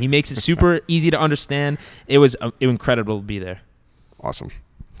amazing. He makes it super easy to understand. It was incredible to be there. awesome.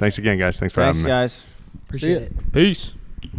 Thanks again, guys. Thanks for Thanks, having me. guys. Appreciate it. Peace.